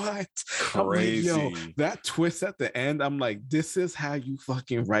 what? Crazy. I'm like, yo, that twist at the end. I'm like, this is how you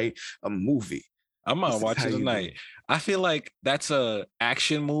fucking write a movie. I'm gonna watch it tonight. I feel like that's a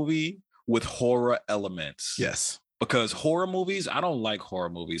action movie with horror elements. Yes. Because horror movies, I don't like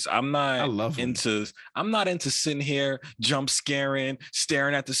horror movies. I'm not into sitting here jump scaring,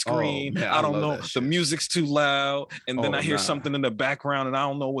 staring at the screen. Man, I don't know. The music's too loud. And then I hear something in the background and I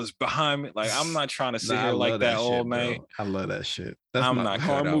don't know what's behind me. Like I'm not trying to sit here like that all night. I love that shit.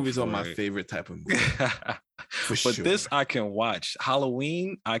 Horror movies are my favorite type of movie. For But sure. this I can watch.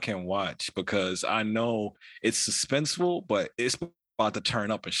 Halloween I can watch because I know it's suspenseful, but it's about to turn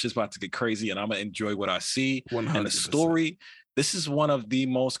up and shit's about to get crazy, and I'm gonna enjoy what I see. And the 100%. story, this is one of the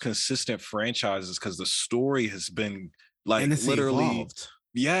most consistent franchises because the story has been like And it's literally, evolved.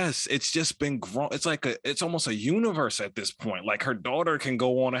 yes, it's just been grown. It's like it's almost a universe at this point. Like her daughter can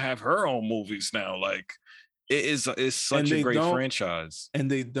go on and have her own movies now. Like it's And such a they great don't franchise. and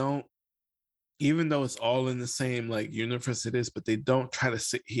they don't even though it's all in the same like universe it is, but they don't try to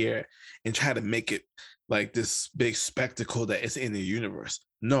sit here and try to make it like this big spectacle that it's in the universe.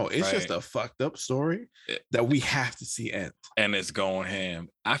 No, it's just Right. a fucked up story It- that we have to see end. and it's going ham.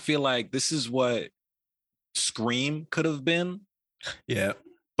 I feel like this is what Scream could have been, Yeah.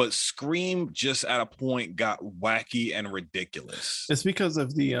 but Scream just at a point got wacky and ridiculous. It's because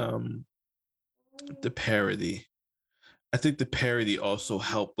of the parody. I think the parody also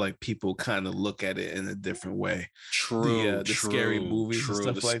helped like people kind of look at it in a different way. True, The scary true, movies and true.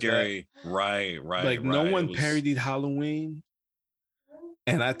 The stuff like that. scary, right, Like right, no right. It one was parodied Halloween,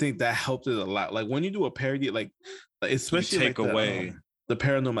 and I think that helped it a lot. Like when you do a parody, like you especially take like away. the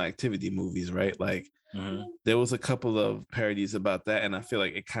Paranormal Activity movies, right? Like Mhm. there was a couple of parodies about that, and I feel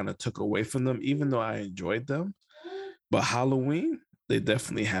like it kind of took away from them, even though I enjoyed them. But Halloween, they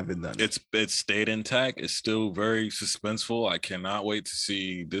definitely haven't done it. It's stayed intact. It's still very suspenseful. I cannot wait to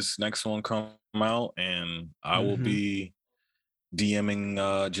see this next one come out, and I will Mhm. be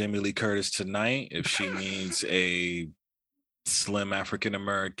DMing Jamie Lee Curtis tonight if she needs a slim African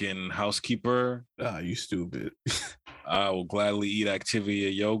American housekeeper. Ah, you stupid. I will gladly eat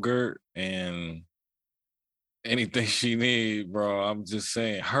Activia yogurt and anything she need, bro. I'm just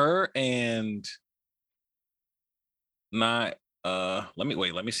saying, her and not. Let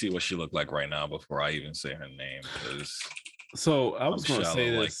me see what she looked like right now before I even say her name because So I I'm was gonna say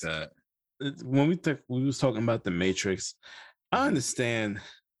shallow like this that. when we was talking about the Matrix. I Mhm. understand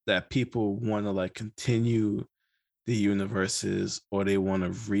that people want to like continue the universes or they want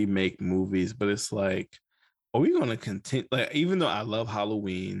to remake movies, but it's like, are we gonna continue? Like, even though I love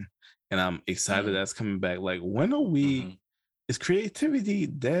Halloween and I'm excited Mhm. that's coming back, like, when are we? Mhm. Is creativity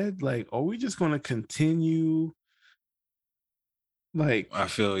dead? Like, are we just gonna continue? Like, I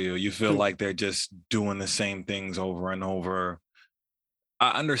feel you. You feel cre- like they're just doing the same things over and over.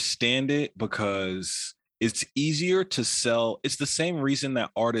 I understand it because it's easier to sell. It's the same reason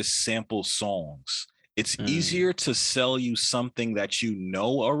that artists sample songs. It's mm, easier to sell you something that you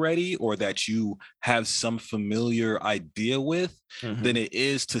know already or that you have some familiar idea with than mhm, it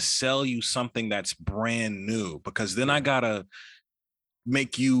is to sell you something that's brand new because then I yeah, gotta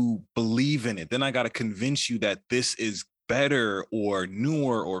make you believe in it. Then I got to convince you that this is better or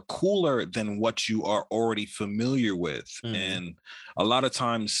newer or cooler than what you are already familiar with. mhm, And a lot of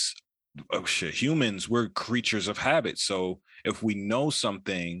times, oh shit, humans, we're creatures of habit. So if we know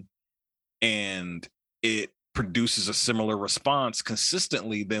something and it produces a similar response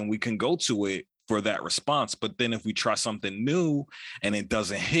consistently, then we can go to it for that response. But then if we try something new and it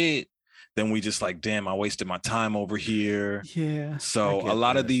doesn't hit, then we just like, damn, I wasted my time over here. yeah, I So a get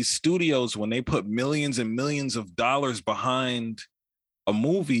lot of that. these studios, when they put millions and millions of dollars behind a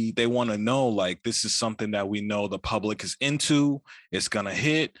movie, they want to know like this is something that we know the public is into. It's gonna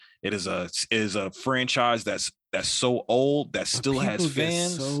hit. It is a franchise that's so old that But still has people get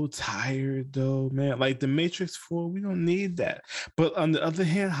fans. so tired though, man. Like the Matrix 4, we don't need that. But on the other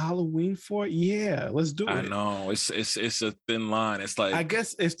hand, Halloween 4, yeah, let's do I it. know it's a thin line. It's I like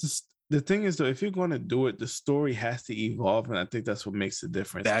guess if the thing is though, if you're going to do it, the story has to evolve, and I think that's what makes the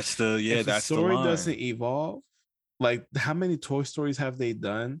difference. If the that's the story doesn't line. evolve, like how many Toy Stories have they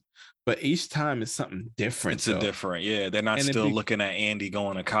done? But each time is something different It's a though, different, yeah. They're not and it still be looking at Andy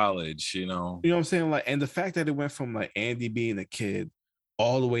going to college, you know what I'm saying? Like, and the fact that it went from like Andy being a kid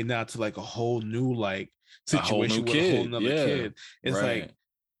all the way now to like a whole new like A whole new situation with a whole kid. nother Yeah. kid. It's like Right.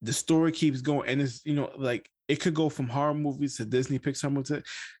 the story keeps going, and it's like it could go from horror movies to Disney Pixar movies.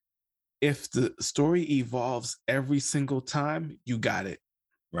 If the story evolves every single time, you got it.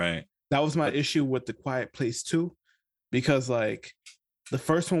 Right. That was my But issue with The Quiet Place too, because like the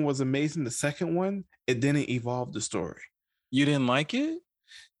first one was amazing. The second one, it didn't evolve the story. you didn't like it?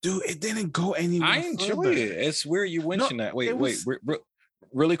 Dude, it didn't go I anywhere enjoy further. it. It's weird you No, mentioned that. it Wait. was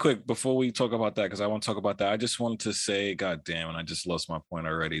Really quick before we talk about that, because I want to talk about that. I just wanted to say, God damn, and I just lost my point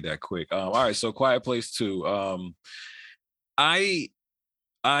already that quick. All right, so Quiet Place 2. I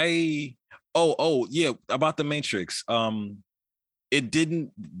I oh yeah, about the Matrix. It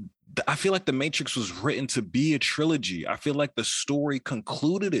didn't I feel like the Matrix was written to be a trilogy. I feel like the story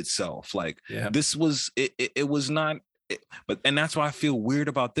concluded itself. Like yeah. this was it was not but and that's why I feel weird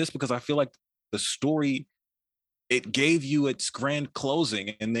about this because I feel like the story it gave you its grand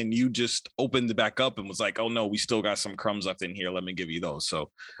closing, and then you just opened it back up and was like, oh no, we still got some crumbs left in here, let me give you those. So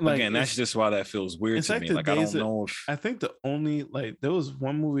Like again, that's just why that feels weird it's to like me. the Like I days don't of, know if I think the only like there was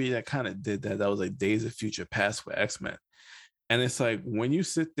one movie that kind of did that. That was like Days of Future Past with X-Men. And it's like when you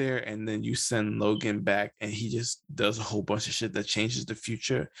sit there and then you send Logan back and he just does a whole bunch of shit that changes the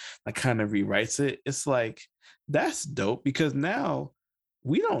future, like kind of rewrites it. It's like that's dope because now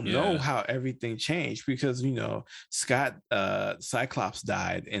we don't know yeah. how everything changed because Scott Cyclops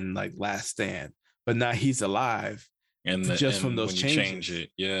died in like Last Stand, but now he's alive just from And those when you change changes. it,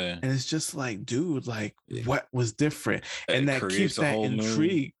 yeah, And it's just like, dude, like what was different? And it that keeps creates a that whole new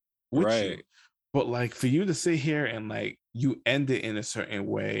intrigue with you. right. But like for you to sit here and like you end it in a certain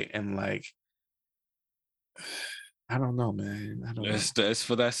way and like I don't know, man. I don't know. It's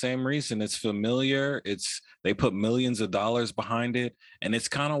for that same reason. It's familiar. They put millions of dollars behind it, and it's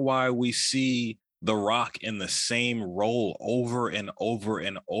kind of why we see The Rock in the same role over and over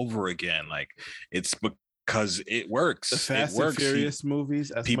and over again. Like it's because it The works. It Fast and works. Furious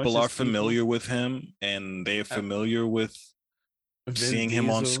movies, as much People are as people familiar with him, and they're uh, familiar with Vin seeing him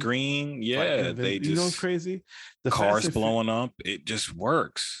on Diesel screen. Yeah, fighting they you know what's just crazy? The cars blowing up. It just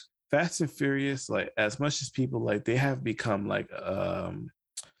works. Fast and Furious, like as much as people like they have become like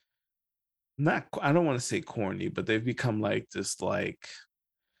not I don't want to say corny, but they've become like just like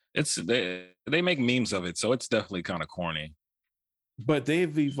It's they make memes of it, so it's definitely kind of corny. but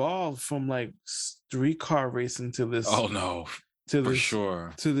they've evolved from like streetcar racing to this Oh no, to for this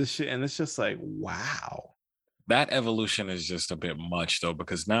sure. to this shit, and it's just like wow. That evolution is just a bit much though,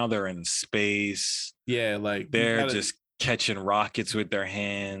 because now they're in space. Yeah, like you They're gotta just catching rockets with their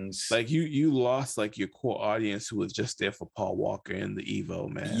hands. like you lost like your core audience who was just there for Paul Walker and the Evo,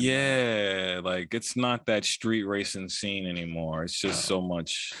 man. Yeah, like it's not that street racing scene anymore. It's just so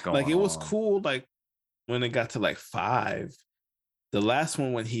much Like going it was on. cool, like when it got to like 5. The last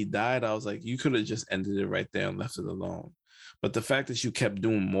one when he died, I was like, you could have just ended it right there and left it alone. But the fact that you kept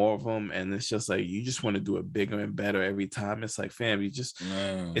doing more of them, and it's just like you just want to do it bigger and better every time. It's like, fam,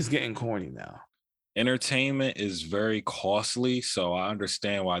 it's getting corny now. Entertainment is very costly, so I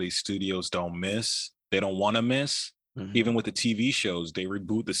understand why these studios don't miss. They don't want to miss. Even with the TV shows, they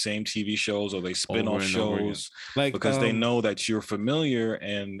reboot the same TV shows or they spin off shows like because they know that you're familiar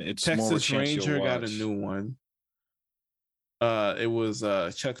and it's more of a Texas chance Ranger you'll got a watch. new one. It was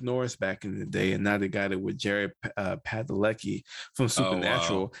Chuck Norris back in the day, and now they got it with Jared Padalecki from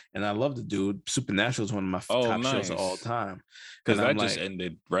Supernatural. Wow. And I love the dude. Supernatural is one of my top shows of all time. Because that just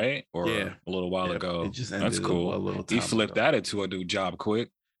ended, right? Or yeah, a little while ago. It just ended. That's cool. A little time he flipped ago. that into a new job quick.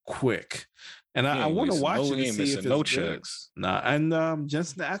 And I want to watch it to see if it's no good. checks. Nah, and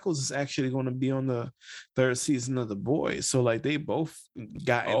Jensen Ackles is actually going to be on the 3rd season of The Boys. So like they both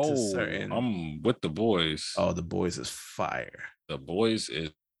got into certain. I'm with The Boys. Oh, The Boys is fire. The Boys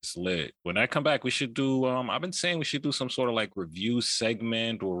is lit. When I come back, we should do. I've been saying we should do some sort of like review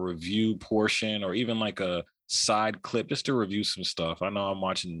segment or review portion, or even like a side clip just to review some stuff. I know I'm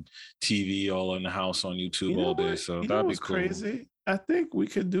watching TV all in the house on YouTube all day, so that'd be cool. Crazy. I think we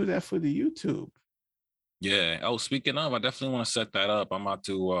could do that for the YouTube. Yeah. Oh, speaking of, I definitely want to set that up. I'm about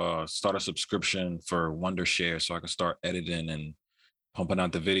to start a subscription for Wondershare so I can start editing and pumping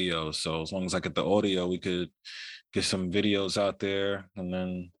out the videos. So as long as I get the audio, we could get some videos out there and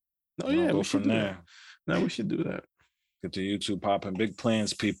then go from there. No, we should do that. Get the YouTube popping. Big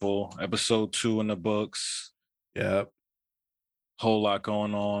plans, people. Episode 2 in the books. Yep. Whole lot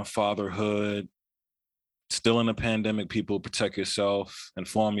going on. Fatherhood. Still in a pandemic, people. Protect yourself.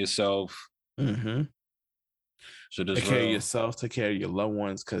 Inform yourself. Mm-hmm. Take care of yourself. Take care of your loved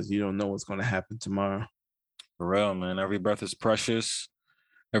ones because you don't know what's going to happen tomorrow. For real, man. Every breath is precious.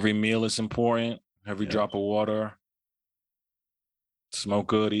 Every meal is important. Every drop of water. Smoke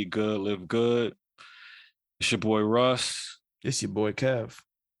good, eat good, live good. It's your boy Russ. It's your boy Kev.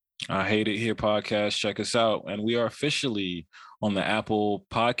 I Hate It Here podcast. Check us out. And we are officially on the Apple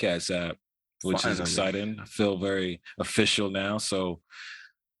Podcast app, which is exciting. I feel very official now. So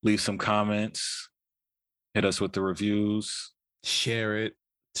leave some comments. Hit us with the reviews. Share it.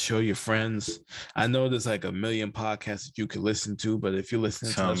 Show your friends. I know there's like a million podcasts that you could listen to, but if you're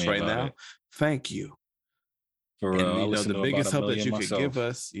listening to us right now, thank you. For real. And, the biggest help that you could give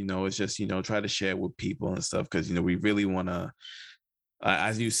us, is just, try to share with people and stuff. Cause, we really want to,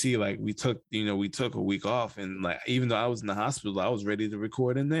 as you see, like we took a week off and like, even though I was in the hospital, I was ready to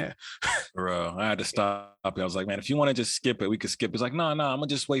record in there. Bro, I had to stop. I was like, man, if you want to just skip it, we could skip it. It's like, no, I'm gonna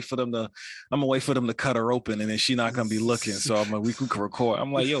just wait for them to cut her open and then she's not gonna be looking. So we could record.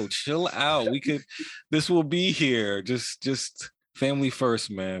 I'm like, yo, chill out. This will be here. Just family first,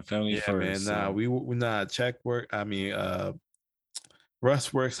 man. Family Yeah, man. first. Nah, So we nah check work. I mean,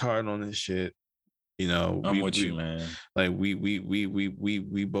 Russ works hard on this shit. You know, I'm with you, we man. like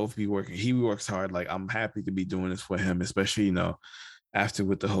we both be working. He works hard. Like I'm happy to be doing this for him, especially after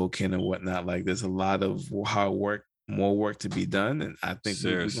with the whole kid and whatnot. Like there's a lot of hard work, more work to be done, and I think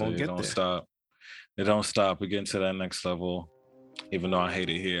we're gonna Seriously, it get don't there. stop. It don't stop. We get to that next level. Even though I hate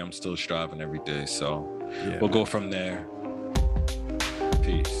it here, I'm still striving every day. So Yeah, we'll man. go from there.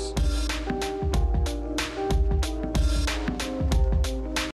 Peace.